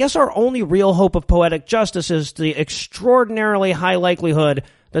I guess our only real hope of poetic justice is the extraordinarily high likelihood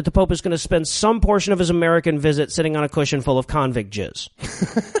that the Pope is going to spend some portion of his American visit sitting on a cushion full of convict jizz.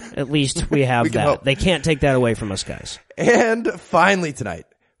 At least we have that. Hope. They can't take that away from us, guys. And finally tonight,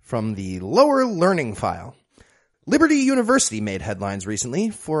 from the lower learning file, Liberty University made headlines recently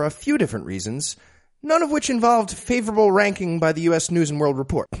for a few different reasons, none of which involved favorable ranking by the U.S. News & World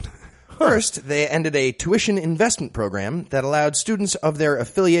Report. First, they ended a tuition investment program that allowed students of their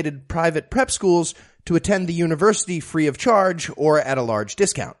affiliated private prep schools to attend the university free of charge or at a large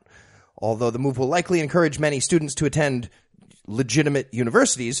discount. Although the move will likely encourage many students to attend legitimate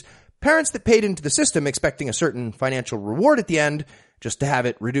universities, parents that paid into the system expecting a certain financial reward at the end, just to have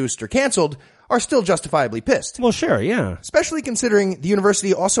it reduced or canceled, are still justifiably pissed. Well, sure, yeah. Especially considering the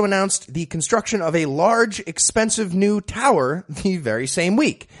university also announced the construction of a large, expensive new tower the very same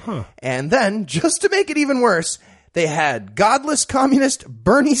week. And then, just to make it even worse, they had godless communist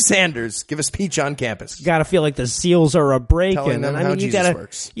Bernie Sanders give a speech on campus. You gotta feel like the seals are a-breaking. Telling them how Jesus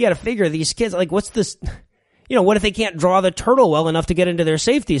works. You gotta figure these kids, like, what's this... You know, what if they can't draw the turtle well enough to get into their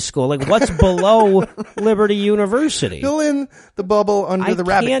safety school? Like, what's below Liberty University? Fill in the bubble under the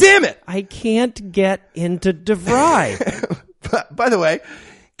rabbit. Damn it! I can't get into DeVry. By the way, in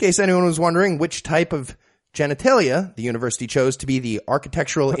case anyone was wondering which type of genitalia the university chose to be the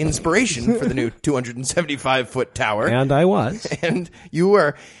architectural inspiration for the new 275-foot tower. And I was. And you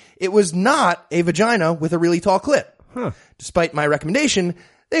were. It was not a vagina with a really tall clit. Despite my recommendation,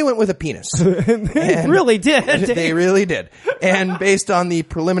 they went with a penis. They really did. They really did. And based on the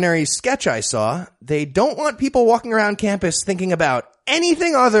preliminary sketch I saw, they don't want people walking around campus thinking about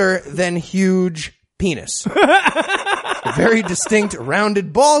anything other than huge penis. A very distinct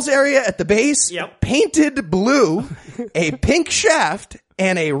rounded balls area at the base, painted blue, a pink shaft,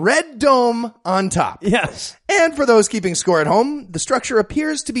 and a red dome on top. Yes. And for those keeping score at home, the structure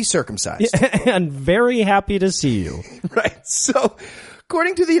appears to be circumcised. And very happy to see you. Right. So,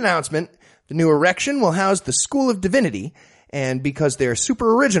 according to the announcement, the new erection will house the School of Divinity, and because they're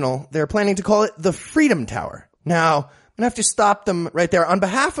super original, they're planning to call it the Freedom Tower. Now, I'm going to have to stop them right there. On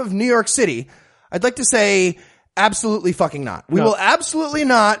behalf of New York City, I'd like to say absolutely fucking not. We will absolutely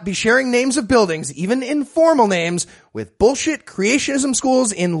not be sharing names of buildings, even informal names, with bullshit creationism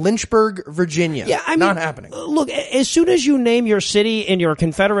schools in Lynchburg, Virginia. Yeah, I mean, not happening. Look, as soon as you name your city in your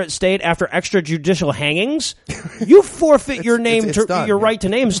Confederate state after extrajudicial hangings, you forfeit your name your right to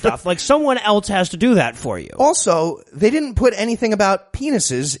name stuff. Like, someone else has to do that for you. Also, they didn't put anything about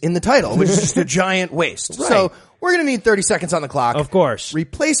penises in the title, which is just a giant waste. Right. So we're going to need 30 seconds on the clock. Of course.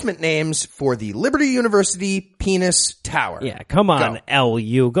 Replacement names for the Liberty University Penis Tower. Yeah, come on,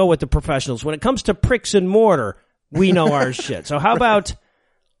 LU. Go with the professionals. When it comes to bricks and mortar, we know our shit. So how about,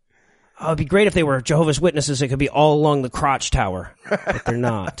 it'd be great if they were Jehovah's Witnesses. It could be all along the crotch tower, but they're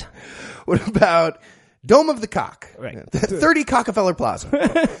not. What about Dome of the Cock? Right. 30 Cockefeller Plaza.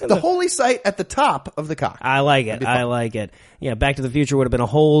 The holy site at the top of the cock. I like it. I like it. Yeah, Back to the Future would have been a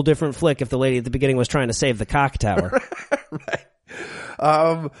whole different flick if the lady at the beginning was trying to save the cock tower. Right.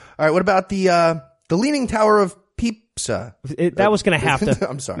 All right, what about the Leaning Tower of Pizza? That was going to have to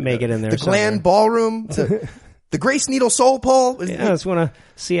I'm sorry, make it in there. The Gland Ballroom. The Grace Needle Soul Pole. Yeah, I just want to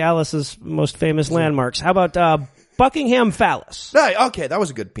see Alice's most famous landmarks. How about Buckingham Phallus? Okay, that was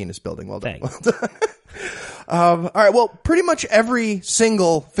a good penis building. Well done. Thanks. Well done. All right, well, pretty much every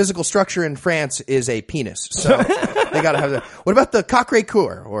single physical structure in France is a penis, so they gotta have that. What about the Coq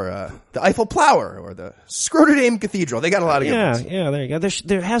Coeur, or the Eiffel Plower, or the Scroterdame Cathedral? They got a lot of good ones. Yeah, there you go.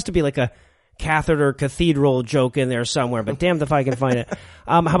 There has to be like a catheter cathedral joke in there somewhere, but damned if I can find it.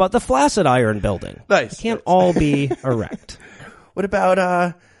 How about the Flaccid Iron Building? Nice. It can't all be erect. What about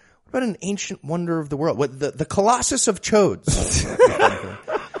an ancient wonder of the world? What the Colossus of Chodes?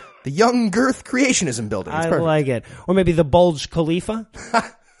 The Young Girth Creationism Building. I like it. Or maybe the Bulge Khalifa.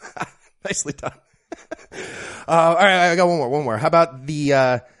 Nicely done. All right, I got one more. How about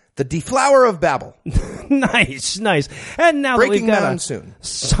the Deflower of Babel? Nice. And now Breaking that we've got down a soon.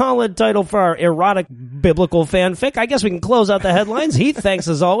 solid title for our erotic biblical fanfic, I guess we can close out the headlines. Heath, thanks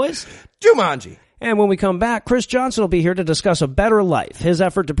as always. Jumanji. And when we come back, Chris Johnson will be here to discuss a better life, his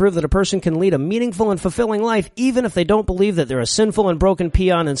effort to prove that a person can lead a meaningful and fulfilling life even if they don't believe that they're a sinful and broken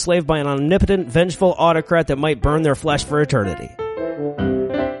peon enslaved by an omnipotent, vengeful autocrat that might burn their flesh for eternity.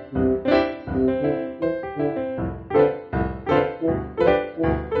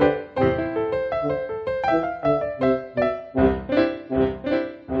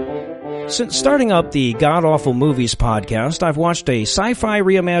 Since starting up the God Awful Movies podcast, I've watched a sci-fi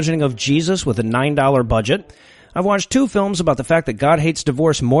reimagining of Jesus with a $9 budget. I've watched 2 films about the fact that God hates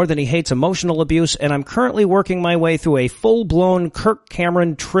divorce more than he hates emotional abuse, and I'm currently working my way through a full-blown Kirk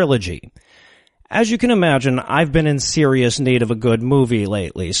Cameron trilogy. As you can imagine, I've been in serious need of a good movie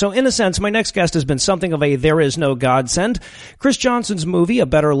lately. So in a sense, my next guest has been something of a there is no God send. Chris Johnson's movie, A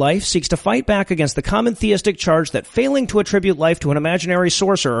Better Life, seeks to fight back against the common theistic charge that failing to attribute life to an imaginary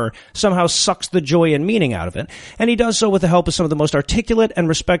sorcerer somehow sucks the joy and meaning out of it. And he does so with the help of some of the most articulate and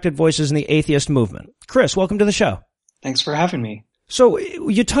respected voices in the atheist movement. Chris, welcome to the show. Thanks for having me. So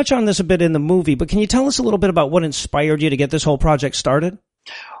you touch on this a bit in the movie, but can you tell us a little bit about what inspired you to get this whole project started?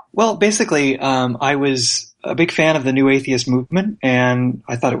 Well, basically, I was a big fan of the New Atheist movement, and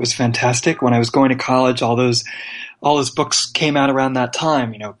I thought it was fantastic. When I was going to college, all those books came out around that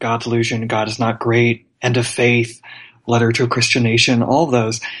time. You know, God Delusion, God is Not Great, End of Faith, Letter to a Christian Nation, all of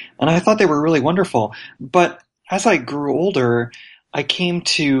those. And I thought they were really wonderful. But as I grew older, I came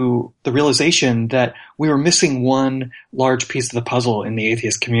to the realization that we were missing one large piece of the puzzle in the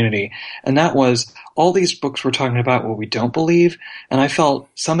atheist community. And that was all these books were talking about what we don't believe. And I felt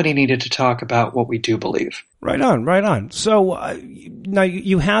somebody needed to talk about what we do believe. Right on. So now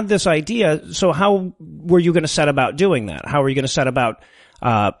you had this idea. So how were you going to set about doing that? How were you going to set about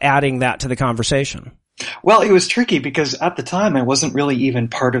adding that to the conversation? Well, it was tricky because at the time I wasn't really even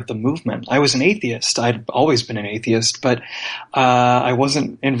part of the movement. I was an atheist. I'd always been an atheist, but I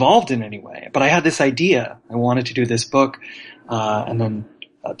wasn't involved in any way. But I had this idea. I wanted to do this book, and then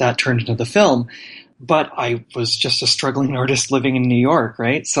that turned into the film. But I was just a struggling artist living in New York,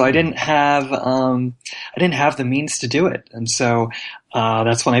 right? So I didn't have the means to do it. And so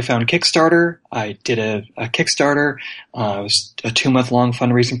that's when I found Kickstarter. I did a Kickstarter. It was a 2-month-long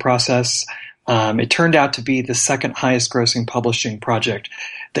fundraising process. It turned out to be the second highest grossing publishing project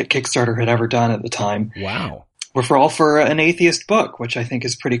that Kickstarter had ever done at the time. Wow. For an atheist book, which I think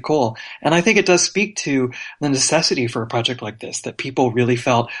is pretty cool. And I think it does speak to the necessity for a project like this, that people really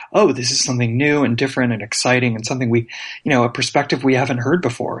felt, oh, this is something new and different and exciting and something a perspective we haven't heard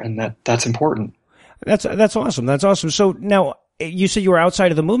before, and that's important. That's awesome. That's awesome. So now, you said you were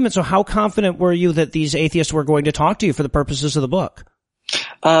outside of the movement, so how confident were you that these atheists were going to talk to you for the purposes of the book?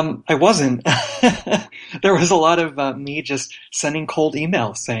 I wasn't. There was a lot of me just sending cold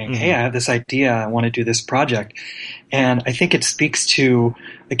emails saying, hey, I have this idea. I want to do this project. And I think it speaks to,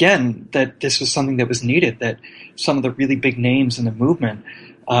 again, that this was something that was needed, that some of the really big names in the movement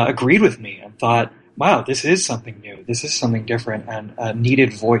agreed with me and thought, wow, this is something new. This is something different and a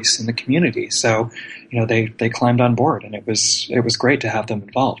needed voice in the community. So, they climbed on board, and it was great to have them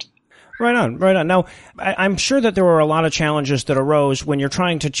involved. Right on. Now, I'm sure that there were a lot of challenges that arose when you're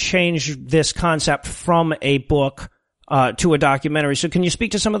trying to change this concept from a book to a documentary. So can you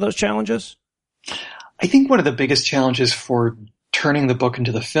speak to some of those challenges? I think one of the biggest challenges for turning the book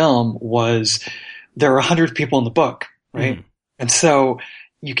into the film was there are 100 people in the book, right? Mm. And so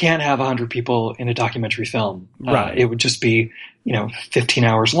you can't have 100 people in a documentary film. Right. It would just be, 15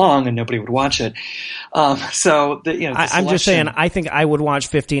 hours long and nobody would watch it. I'm just saying, I think I would watch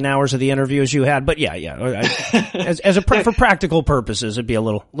 15 hours of the interviews you had, but yeah. For practical purposes, it'd be a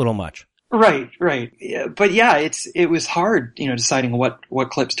little much. Right. Yeah, but yeah, it was hard, deciding what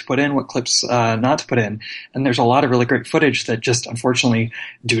clips to put in, what clips not to put in. And there's a lot of really great footage that just, unfortunately,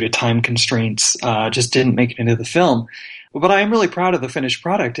 due to time constraints, just didn't make it into the film. But I am really proud of the finished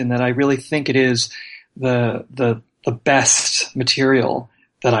product in that I really think it is the best material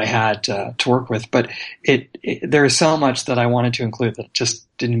that I had to work with. But there is so much that I wanted to include that just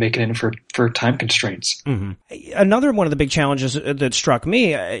didn't make it in for time constraints. Mm-hmm. Another one of the big challenges that struck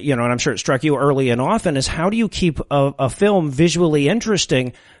me, and I'm sure it struck you early and often, is how do you keep a film visually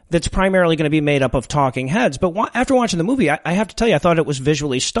interesting that's primarily going to be made up of talking heads? But after watching the movie, I have to tell you, I thought it was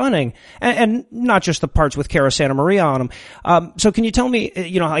visually stunning, and not just the parts with Cara Santa Maria on them. So can you tell me,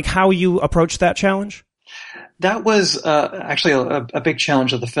 how you approached that challenge? That was actually a big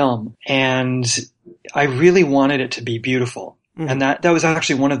challenge of the film, and I really wanted it to be beautiful. Mm-hmm. And that was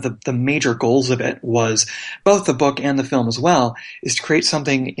actually one of the major goals of it, was both the book and the film as well, is to create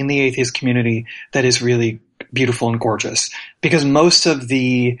something in the atheist community that is really beautiful and gorgeous. Because most of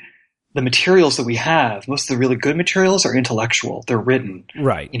the materials that we have, most of the really good materials are intellectual. They're written.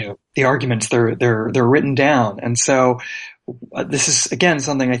 Right. The arguments, they're written down. And so this is, again,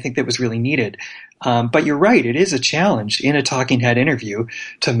 something I think that was really needed. But you're right. It is a challenge in a talking head interview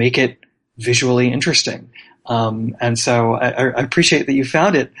to make it visually interesting. And so I appreciate that you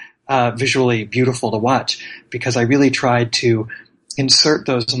found it visually beautiful to watch, because I really tried to insert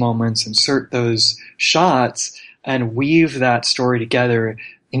those moments, insert those shots, and weave that story together,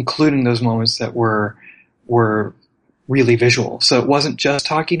 including those moments that were really visual. So it wasn't just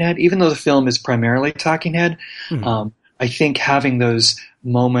talking head, even though the film is primarily talking head. Mm-hmm. I think having those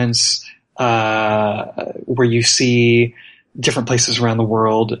moments where you see different places around the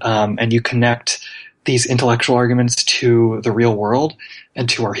world, and you connect these intellectual arguments to the real world and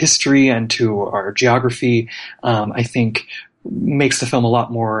to our history and to our geography, I think makes the film a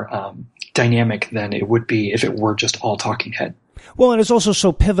lot more dynamic than it would be if it were just all talking head. Well, and it's also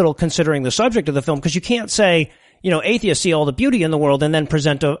so pivotal considering the subject of the film, because you can't say, atheists see all the beauty in the world and then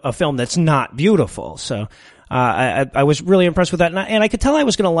present a film that's not beautiful. So I was really impressed with that. And I could tell I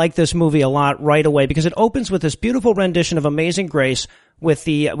was going to like this movie a lot right away, because it opens with this beautiful rendition of Amazing Grace with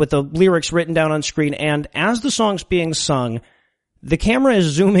the lyrics written down on screen. And as the song's being sung, the camera is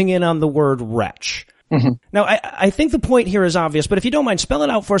zooming in on the word wretch. Mm-hmm. Now, I think the point here is obvious, but if you don't mind, spell it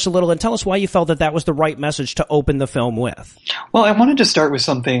out for us a little and tell us why you felt that was the right message to open the film with. Well, I wanted to start with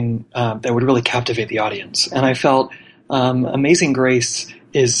something that would really captivate the audience. And I felt Amazing Grace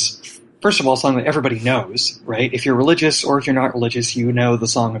is, first of all, a song that everybody knows, right? If you're religious or if you're not religious, you know the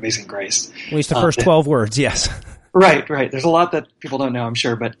song Amazing Grace. At least the first 12 words, yes. Right. There's a lot that people don't know, I'm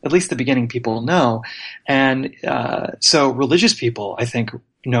sure, but at least the beginning people know. And so religious people, I think,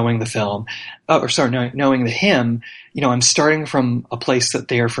 knowing the film, knowing the hymn, I'm starting from a place that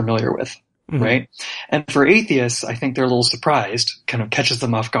they are familiar with, mm-hmm. right? And for atheists, I think they're a little surprised, kind of catches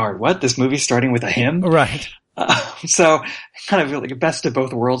them off guard. What? This movie's starting with a hymn? Right. So kind of like a best of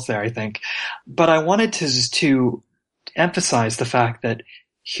both worlds there, I think. But I wanted to emphasize the fact that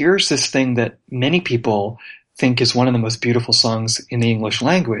here's this thing that many people think is one of the most beautiful songs in the English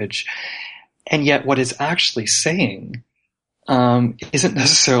language, and yet what it's actually saying isn't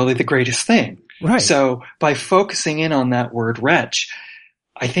necessarily the greatest thing. Right. So by focusing in on that word wretch,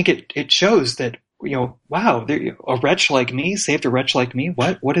 I think it shows that, wow, a wretch like me saved a wretch like me.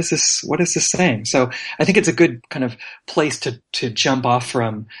 What is this saying? So I think it's a good kind of place to jump off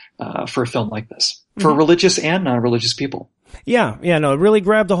from for a film like this, for mm-hmm. religious and non-religious people. Yeah, no, it really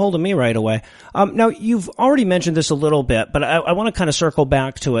grabbed a hold of me right away. Now, you've already mentioned this a little bit, but I want to kind of circle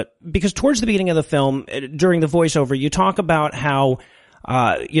back to it, because towards the beginning of the film, during the voiceover, you talk about how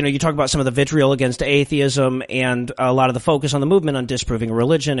You talk about some of the vitriol against atheism and a lot of the focus on the movement on disproving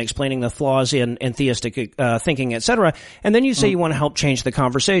religion, explaining the flaws in theistic thinking, etc. And then you say you want to help change the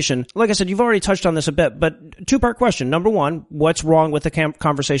conversation. Like I said, you've already touched on this a bit, but two-part question. Number one, what's wrong with the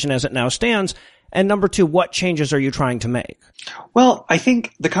conversation as it now stands? And number two, what changes are you trying to make? Well, I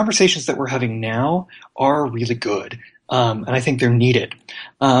think the conversations that we're having now are really good. And I think they're needed.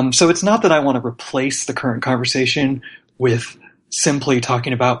 So it's not that I want to replace the current conversation with simply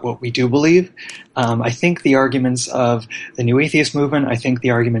talking about what we do believe. I think the arguments of the New Atheist movement, I think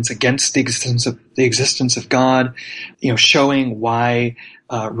the arguments against the existence of God, showing why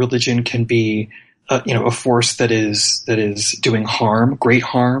religion can be a force that is doing harm, great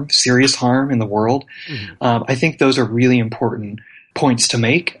harm, serious harm in the world. Mm-hmm. I think those are really important points to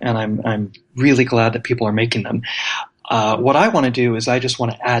make, and I'm really glad that people are making them. What I want to do is I just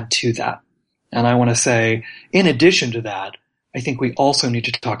want to add to that. And I want to say, in addition to that, I think we also need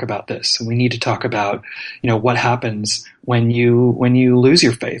to talk about this. And we need to talk about, what happens when you lose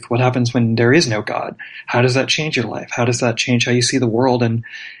your faith? What happens when there is no God? How does that change your life? How does that change how you see the world and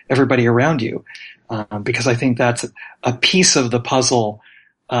everybody around you? Because I think that's a piece of the puzzle,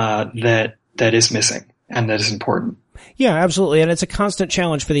 that is missing and that is important. Yeah, absolutely. And it's a constant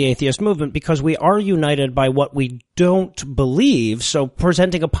challenge for the atheist movement because we are united by what we don't believe. So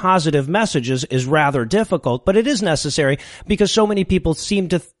presenting a positive message is rather difficult, but it is necessary because so many people seem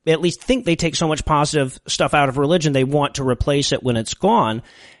to at least think they take so much positive stuff out of religion. They want to replace it when it's gone.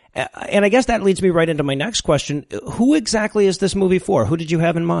 And I guess that leads me right into my next question. Who exactly is this movie for? Who did you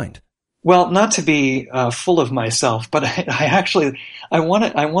have in mind? Well, not to be full of myself, but I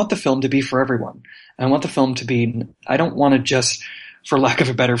want the film to be for everyone. I want the film to be, I don't want to just, for lack of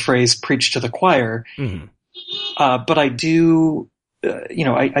a better phrase, preach to the choir. Mm-hmm. But I do,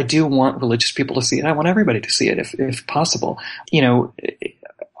 I do want religious people to see it. I want everybody to see it if possible.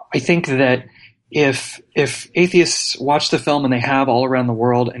 I think that if atheists watch the film and they have all around the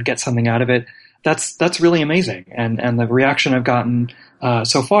world and get something out of it, that's really amazing. And the reaction I've gotten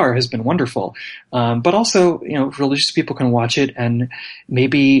so far has been wonderful. But also, religious people can watch it and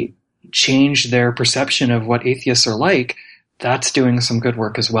maybe change their perception of what atheists are like. That's doing some good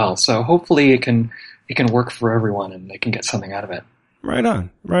work as well. So hopefully it can work for everyone and they can get something out of it. Right on.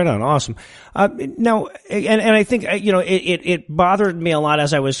 Awesome. Now, and I think, it bothered me a lot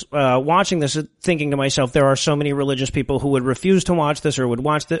as I was, watching this, thinking to myself, there are so many religious people who would refuse to watch this or would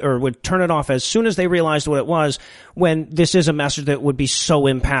or would turn it off as soon as they realized what it was, when this is a message that would be so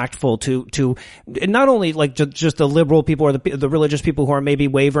impactful to not only like just the liberal people or the religious people who are maybe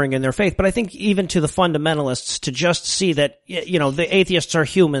wavering in their faith, but I think even to the fundamentalists to just see that, the atheists are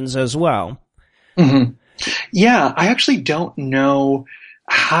humans as well. Mm-hmm. Yeah, I actually don't know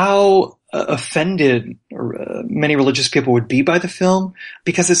how offended many religious people would be by the film,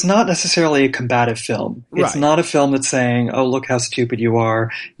 because it's not necessarily a combative film. Right. It's not a film that's saying, oh, look how stupid you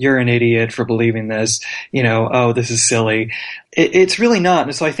are. You're an idiot for believing this. Oh, this is silly. It's really not.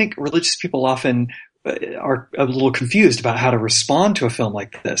 And so I think religious people often are a little confused about how to respond to a film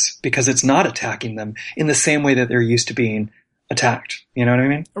like this, because it's not attacking them in the same way that they're used to being attacked. You know what I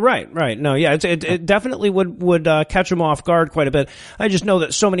mean? Right. No, yeah, it definitely would catch them off guard quite a bit. I just know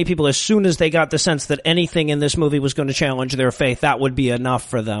that so many people, as soon as they got the sense that anything in this movie was going to challenge their faith, that would be enough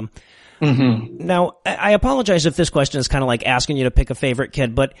for them. Mm-hmm. Now, I apologize if this question is kind of like asking you to pick a favorite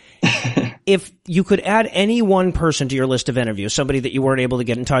kid, but if you could add any one person to your list of interviews, somebody that you weren't able to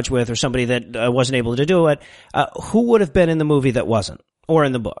get in touch with or somebody that wasn't able to do it, who would have been in the movie that wasn't, or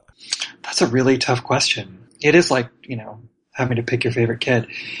in the book? That's a really tough question. It is like, having to pick your favorite kid.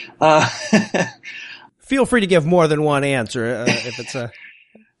 Feel free to give more than one answer if it's a.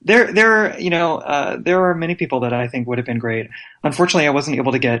 There are many people that I think would have been great. Unfortunately, I wasn't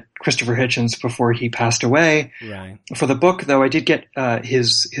able to get Christopher Hitchens before he passed away. Right. For the book, though, I did get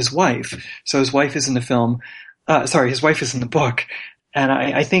his wife. So his wife is in the film. His wife is in the book, and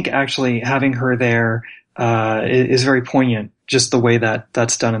I think actually having her there is very poignant. Just the way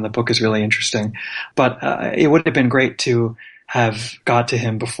that's done in the book is really interesting. But it would have been great to have got to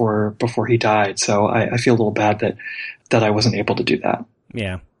him before he died. So I feel a little bad that I wasn't able to do that.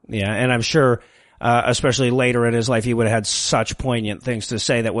 Yeah. And I'm sure, especially later in his life, he would have had such poignant things to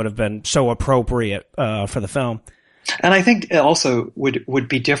say that would have been so appropriate for the film. And I think it also would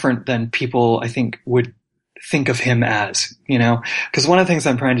be different than people, I think, would think of him as, because one of the things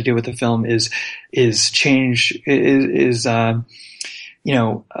I'm trying to do with the film is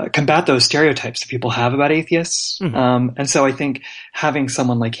combat those stereotypes that people have about atheists. Mm-hmm. And so I think having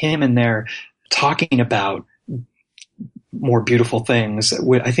someone like him in there talking about more beautiful things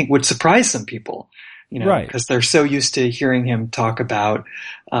would surprise some people, Right. because they're so used to hearing him talk about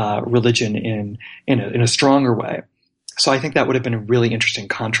religion in a stronger way. So I think that would have been a really interesting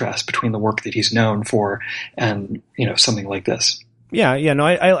contrast between the work that he's known for and, something like this. Yeah, no,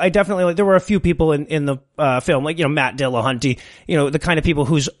 I definitely, there were a few people in the film, like, Matt Dillahunty, the kind of people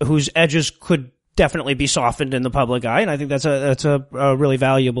whose edges could definitely be softened in the public eye, and I think that's a really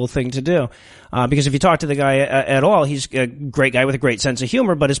valuable thing to do. Because if you talk to the guy at all, he's a great guy with a great sense of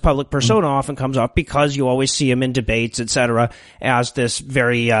humor, but his public persona often comes off because you always see him in debates, etc., as this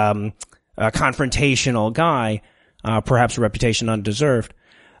very confrontational guy, perhaps a reputation undeserved.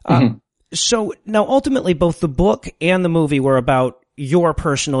 So now ultimately both the book and the movie were about your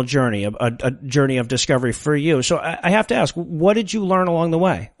personal journey, a journey of discovery for you. So I have to ask, what did you learn along the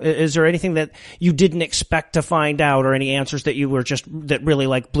way? Is there anything that you didn't expect to find out, or any answers that that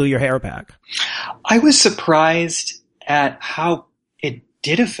really blew your hair back? I was surprised at how it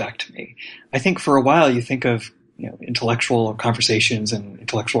did affect me. I think for a while you think of intellectual conversations and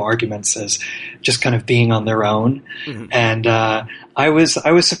intellectual arguments as just kind of being on their own. And I was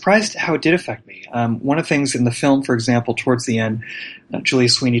surprised at how it did affect me. One of the things in the film, for example, towards the end, Julia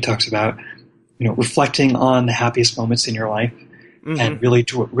Sweeney talks about, reflecting on the happiest moments in your life and really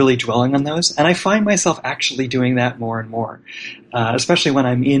dwelling on those. And I find myself actually doing that more and more, especially when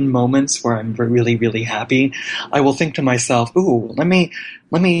I'm in moments where I'm really, really happy. I will think to myself, ooh, let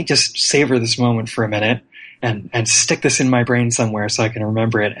me just savor this moment for a minute and stick this in my brain somewhere so I can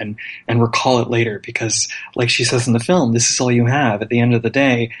remember it and recall it later, because like she says in the film, this is all you have. At the end of the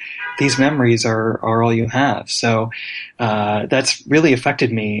day, these memories are all you have. So that's really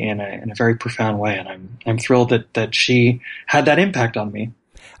affected me in a very profound way, and I'm thrilled that she had that impact on me.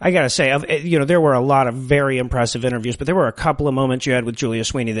 I gotta say, there were a lot of very impressive interviews, but there were a couple of moments you had with Julia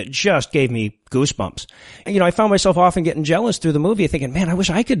Sweeney that just gave me goosebumps. I found myself often getting jealous through the movie, thinking, man, I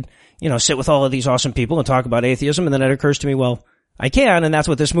wish I could, sit with all of these awesome people and talk about atheism. And then it occurs to me, well, I can, and that's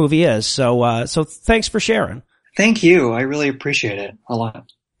what this movie is. So thanks for sharing. Thank you. I really appreciate it a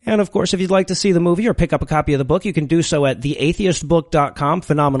lot. And of course, if you'd like to see the movie or pick up a copy of the book, you can do so at theatheistbook.com.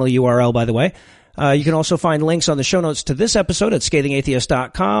 Phenomenal URL, by the way. You can also find links on the show notes to this episode at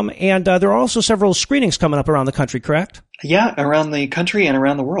ScathingAtheist.com. And there are also several screenings coming up around the country, correct? Yeah, around the country and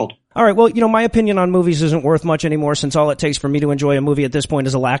around the world. All right, well, my opinion on movies isn't worth much anymore, since all it takes for me to enjoy a movie at this point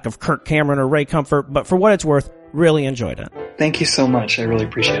is a lack of Kirk Cameron or Ray Comfort. But for what it's worth, really enjoyed it. Thank you so much. I really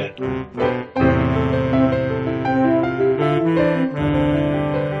appreciate it.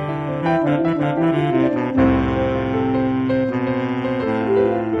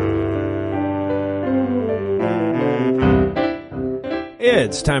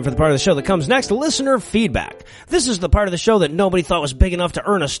 It's time for the part of the show that comes next, listener feedback. This is the part of the show that nobody thought was big enough to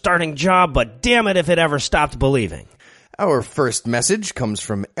earn a starting job, but damn it if it ever stopped believing. Our first message comes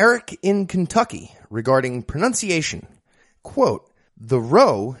from Eric in Kentucky regarding pronunciation. Quote, the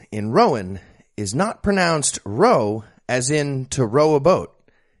row in Rowan is not pronounced row as in to row a boat.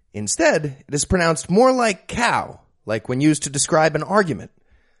 Instead, it is pronounced more like cow, like when used to describe an argument.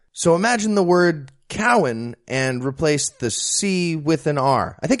 So imagine the word Cowan and replace the C with an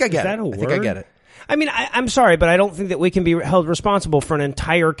R. I think I get it. I think I get it. I mean, I'm sorry, but I don't think that we can be held responsible for an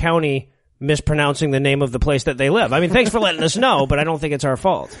entire county mispronouncing the name of the place that they live. I mean, thanks for letting us know, but I don't think it's our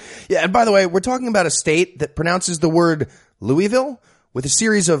fault. Yeah, and by the way, we're talking about a state that pronounces the word Louisville with a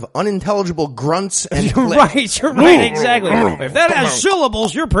series of unintelligible grunts and clicks. You're right, exactly. If that has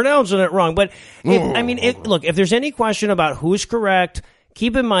syllables, you're pronouncing it wrong. But, look, if there's any question about who's correct,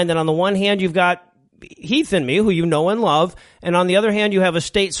 keep in mind that on the one hand, you've got Heath and me, who you know and love, and on the other hand, you have a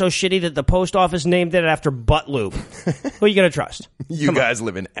state so shitty that the post office named it after butt lube. Who are you going to trust? You guys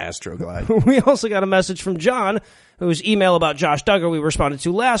live in Astroglide. We also got a message from John, whose email about Josh Duggar we responded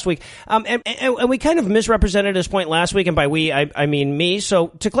to last week. And we kind of misrepresented his point last week, and by we, I mean me. So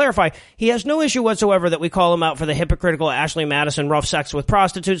to clarify, he has no issue whatsoever that we call him out for the hypocritical Ashley Madison rough sex with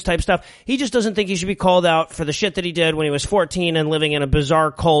prostitutes type stuff. He just doesn't think he should be called out for the shit that he did when he was 14 and living in a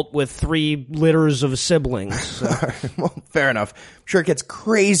bizarre cult with 3 litters of siblings. So. Well, fair enough. I'm sure it gets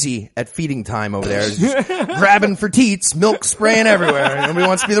crazy at feeding time over there. Just grabbing for teats, milk spraying everywhere. Nobody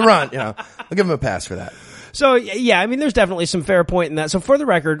wants to be the runt. I'll give him a pass for that. So, yeah, I mean, there's definitely some fair point in that. So, for the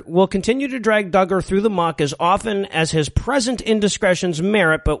record, we'll continue to drag Duggar through the muck as often as his present indiscretions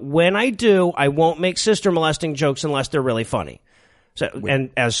merit, but when I do, I won't make sister molesting jokes unless they're really funny. So,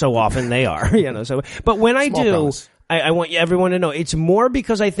 and as so often they are, but when I do, I want everyone to know it's more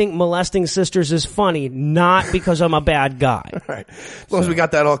because I think molesting sisters is funny, not because I'm a bad guy. All right. As long as we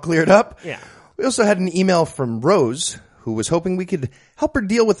got that all cleared up. Yeah. We also had an email from Rose, who was hoping we could help her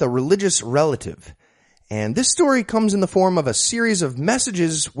deal with a religious relative. And this story comes in the form of a series of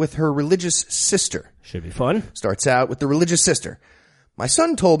messages with her religious sister. Should be fun. Starts out with the religious sister. My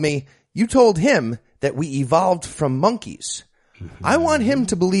son told me, you told him that we evolved from monkeys. I want him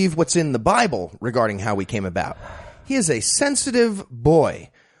to believe what's in the Bible regarding how we came about. He is a sensitive boy.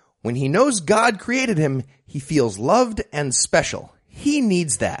 When he knows God created him, he feels loved and special. He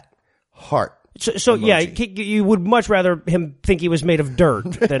needs that. Heart. So yeah, you would much rather him think he was made of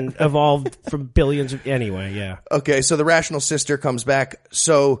dirt than evolved from billions of... Anyway, yeah. Okay, so the rational sister comes back.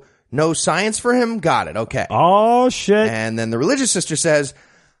 So, no science for him? Got it, okay. Oh, shit. And then the religious sister says,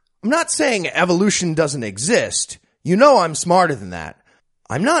 I'm not saying evolution doesn't exist. You know I'm smarter than that.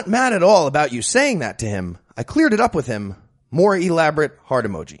 I'm not mad at all about you saying that to him. I cleared it up with him. More elaborate heart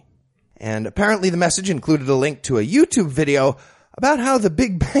emoji. And apparently the message included a link to a YouTube video about how the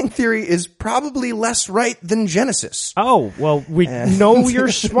Big Bang Theory is probably less right than Genesis. Oh, well, we know you're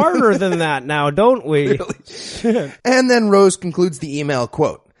smarter than that now, don't we? Really? And then Rose concludes the email,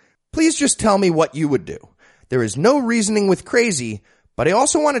 quote, please just tell me what you would do. There is no reasoning with crazy, but I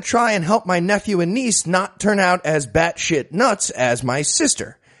also want to try and help my nephew and niece not turn out as batshit nuts as my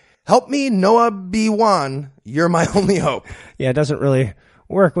sister. Help me, Noah B. Wan. You're my only hope. Yeah, it doesn't really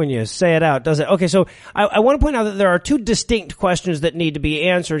work when you say it out, does it? Okay, so I want to point out that there are two distinct questions that need to be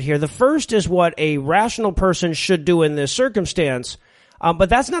answered here. The first is what a rational person should do in this circumstance, but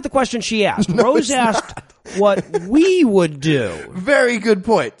that's not the question she asked. No, Rose asked what we would do. Very good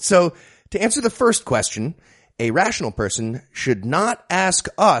point. So, to answer the first question, a rational person should not ask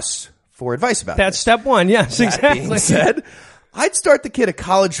us for advice about That's this. step one, yes, That exactly. being said, I'd start the kid a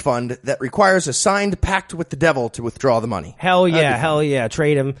college fund that requires a signed pact with the devil to withdraw the money. Hell yeah.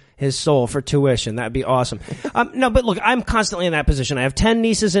 Trade him his soul for tuition. That'd be awesome. No, but look, I'm constantly in that position. I have 10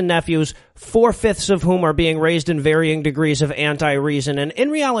 nieces and nephews, 4/5 of whom are being raised in varying degrees of anti-reason. And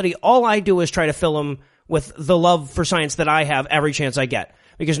in reality, all I do is try to fill them with the love for science that I have every chance I get.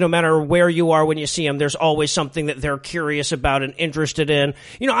 Because no matter where you are when you see them, there's always something that they're curious about and interested in.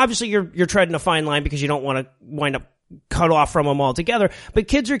 You know, obviously you're treading a fine line because you don't want to wind up cut off from them altogether. But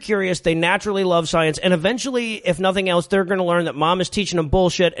kids are curious. They naturally love science. And eventually, if nothing else, they're going to learn that mom is teaching them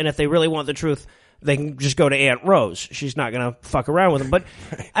bullshit. And if they really want the truth, they can just go to Aunt Rose. She's not going to fuck around with them. But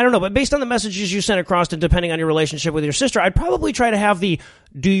I don't know. But based on the messages you sent across and depending on your relationship with your sister, I'd probably try to have the,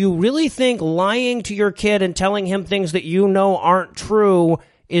 do you really think lying to your kid and telling him things that you know aren't true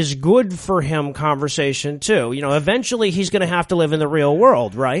is good for him conversation too? You know, eventually he's going to have to live in the real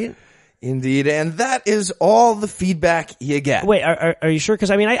world, right? Indeed, and that is all the feedback you get. Wait, are you sure? Because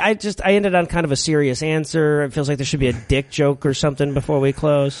I mean, I ended on kind of a serious answer. It feels like there should be a dick joke or something before we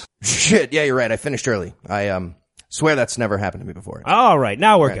close. Shit, yeah, you're right. I finished early. I swear that's never happened to me before. All right,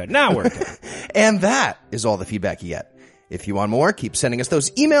 now we're good. Now we're good. And that is all the feedback you get. If you want more, keep sending us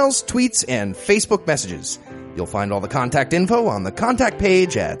those emails, tweets, and Facebook messages. You'll find all the contact info on the contact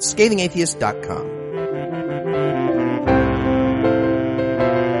page at ScathingAtheist.com.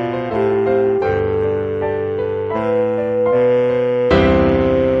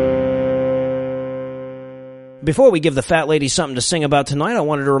 Before we give the fat lady something to sing about tonight, I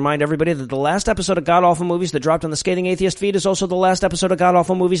wanted to remind everybody that the last episode of God Awful Movies that dropped on the Scathing Atheist feed is also the last episode of God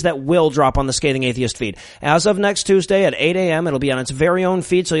Awful Movies that will drop on the Scathing Atheist feed. As of next Tuesday at 8 a.m., it'll be on its very own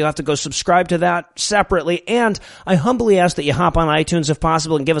feed, so you'll have to go subscribe to that separately. And I humbly ask that you hop on iTunes if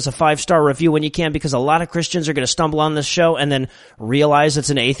possible and give us a 5-star review when you can, because a lot of Christians are going to stumble on this show and then realize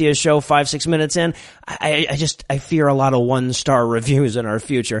it's an atheist show 5-6 minutes in. I fear a lot of 1-star reviews in our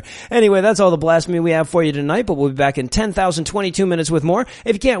future. Anyway, that's all the blasphemy we have for you tonight, but we'll be back in 10,022 minutes with more.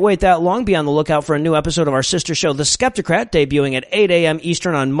 If you can't wait that long, be on the lookout for a new episode of our sister show, The Skeptocrat, debuting at 8 a.m.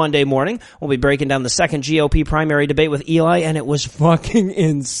 Eastern on Monday morning. We'll be breaking down the second GOP primary debate with Eli, and it was fucking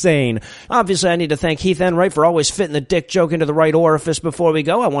insane. Obviously, I need to thank Heath Enright for always fitting the dick joke into the right orifice before we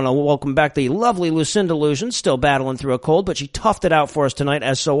go. I want to welcome back the lovely Lucinda Lusion, still battling through a cold, but she toughed it out for us tonight,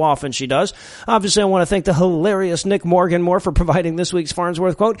 as so often she does. Obviously, I want to thank the hilarious Nick Morganmore for providing this week's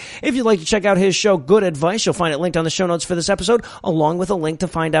Farnsworth quote. If you'd like to check out his show, Good Advice, you'll find it linked on the show notes for this episode, along with a link to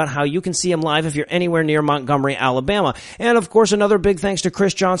find out how you can see him live if you're anywhere near Montgomery, Alabama. And of course, another big thanks to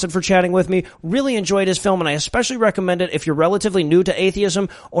Chris Johnson for chatting with me. Really enjoyed his film, and I especially recommend it if you're relatively new to atheism,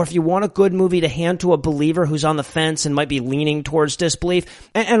 or if you want a good movie to hand to a believer who's on the fence and might be leaning towards disbelief.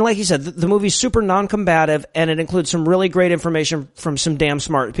 And like he said, the movie's super non-combative, and it includes some really great information from some damn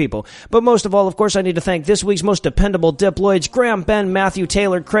smart people. But most of all, of course, I need to thank this week's most dependable diploids: Graham, Ben, Matthew,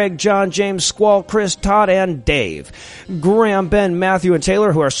 Taylor, Craig, John, James, Squall, Chris, Todd, and Dave. Graham, Ben, Matthew, and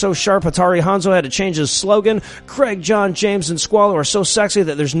Taylor, who are so sharp Hatari Hanzo had to change his slogan. Craig, John, James, and Squall, who are so sexy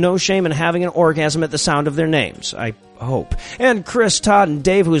that there's no shame in having an orgasm at the sound of their names. I hope. And Chris, Todd, and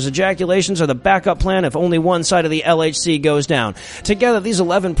Dave, whose ejaculations are the backup plan if only one side of the LHC goes down. Together, these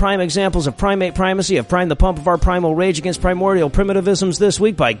 11 prime examples of primate primacy have primed the pump of our primal rage against primordial primitivisms this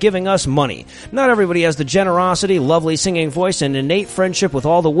week by giving us money. Not everybody has the generosity, lovely singing voice, and innate friendship with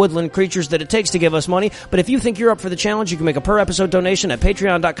all the woodland creatures that it takes to give us money, but if you think you're up for the challenge, you can make a per-episode donation at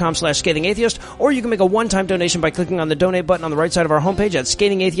patreon.com/scathingatheist, or you can make a one-time donation by clicking on the donate button on the right side of our homepage at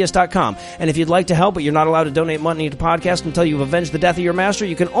ScathingAtheist.com. And if you'd like to help, but you're not allowed to donate money to podcast until you've avenged the death of your master,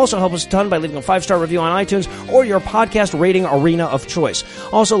 you can also help us a ton by leaving a 5-star review on iTunes or your podcast rating arena of choice.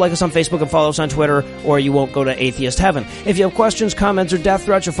 Also, like us on Facebook and follow us on Twitter, or you won't go to Atheist Heaven. If you have questions, comments, or death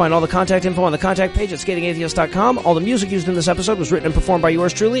threats, you'll find all the contact info on the contact page at ScathingAtheist.com. All the music used in this episode was written and performed by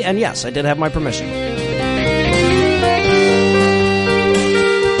yours truly, and yes, I did have my permission.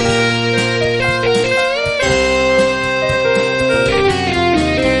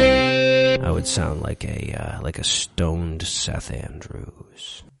 I would sound like a stoned Seth Andrews.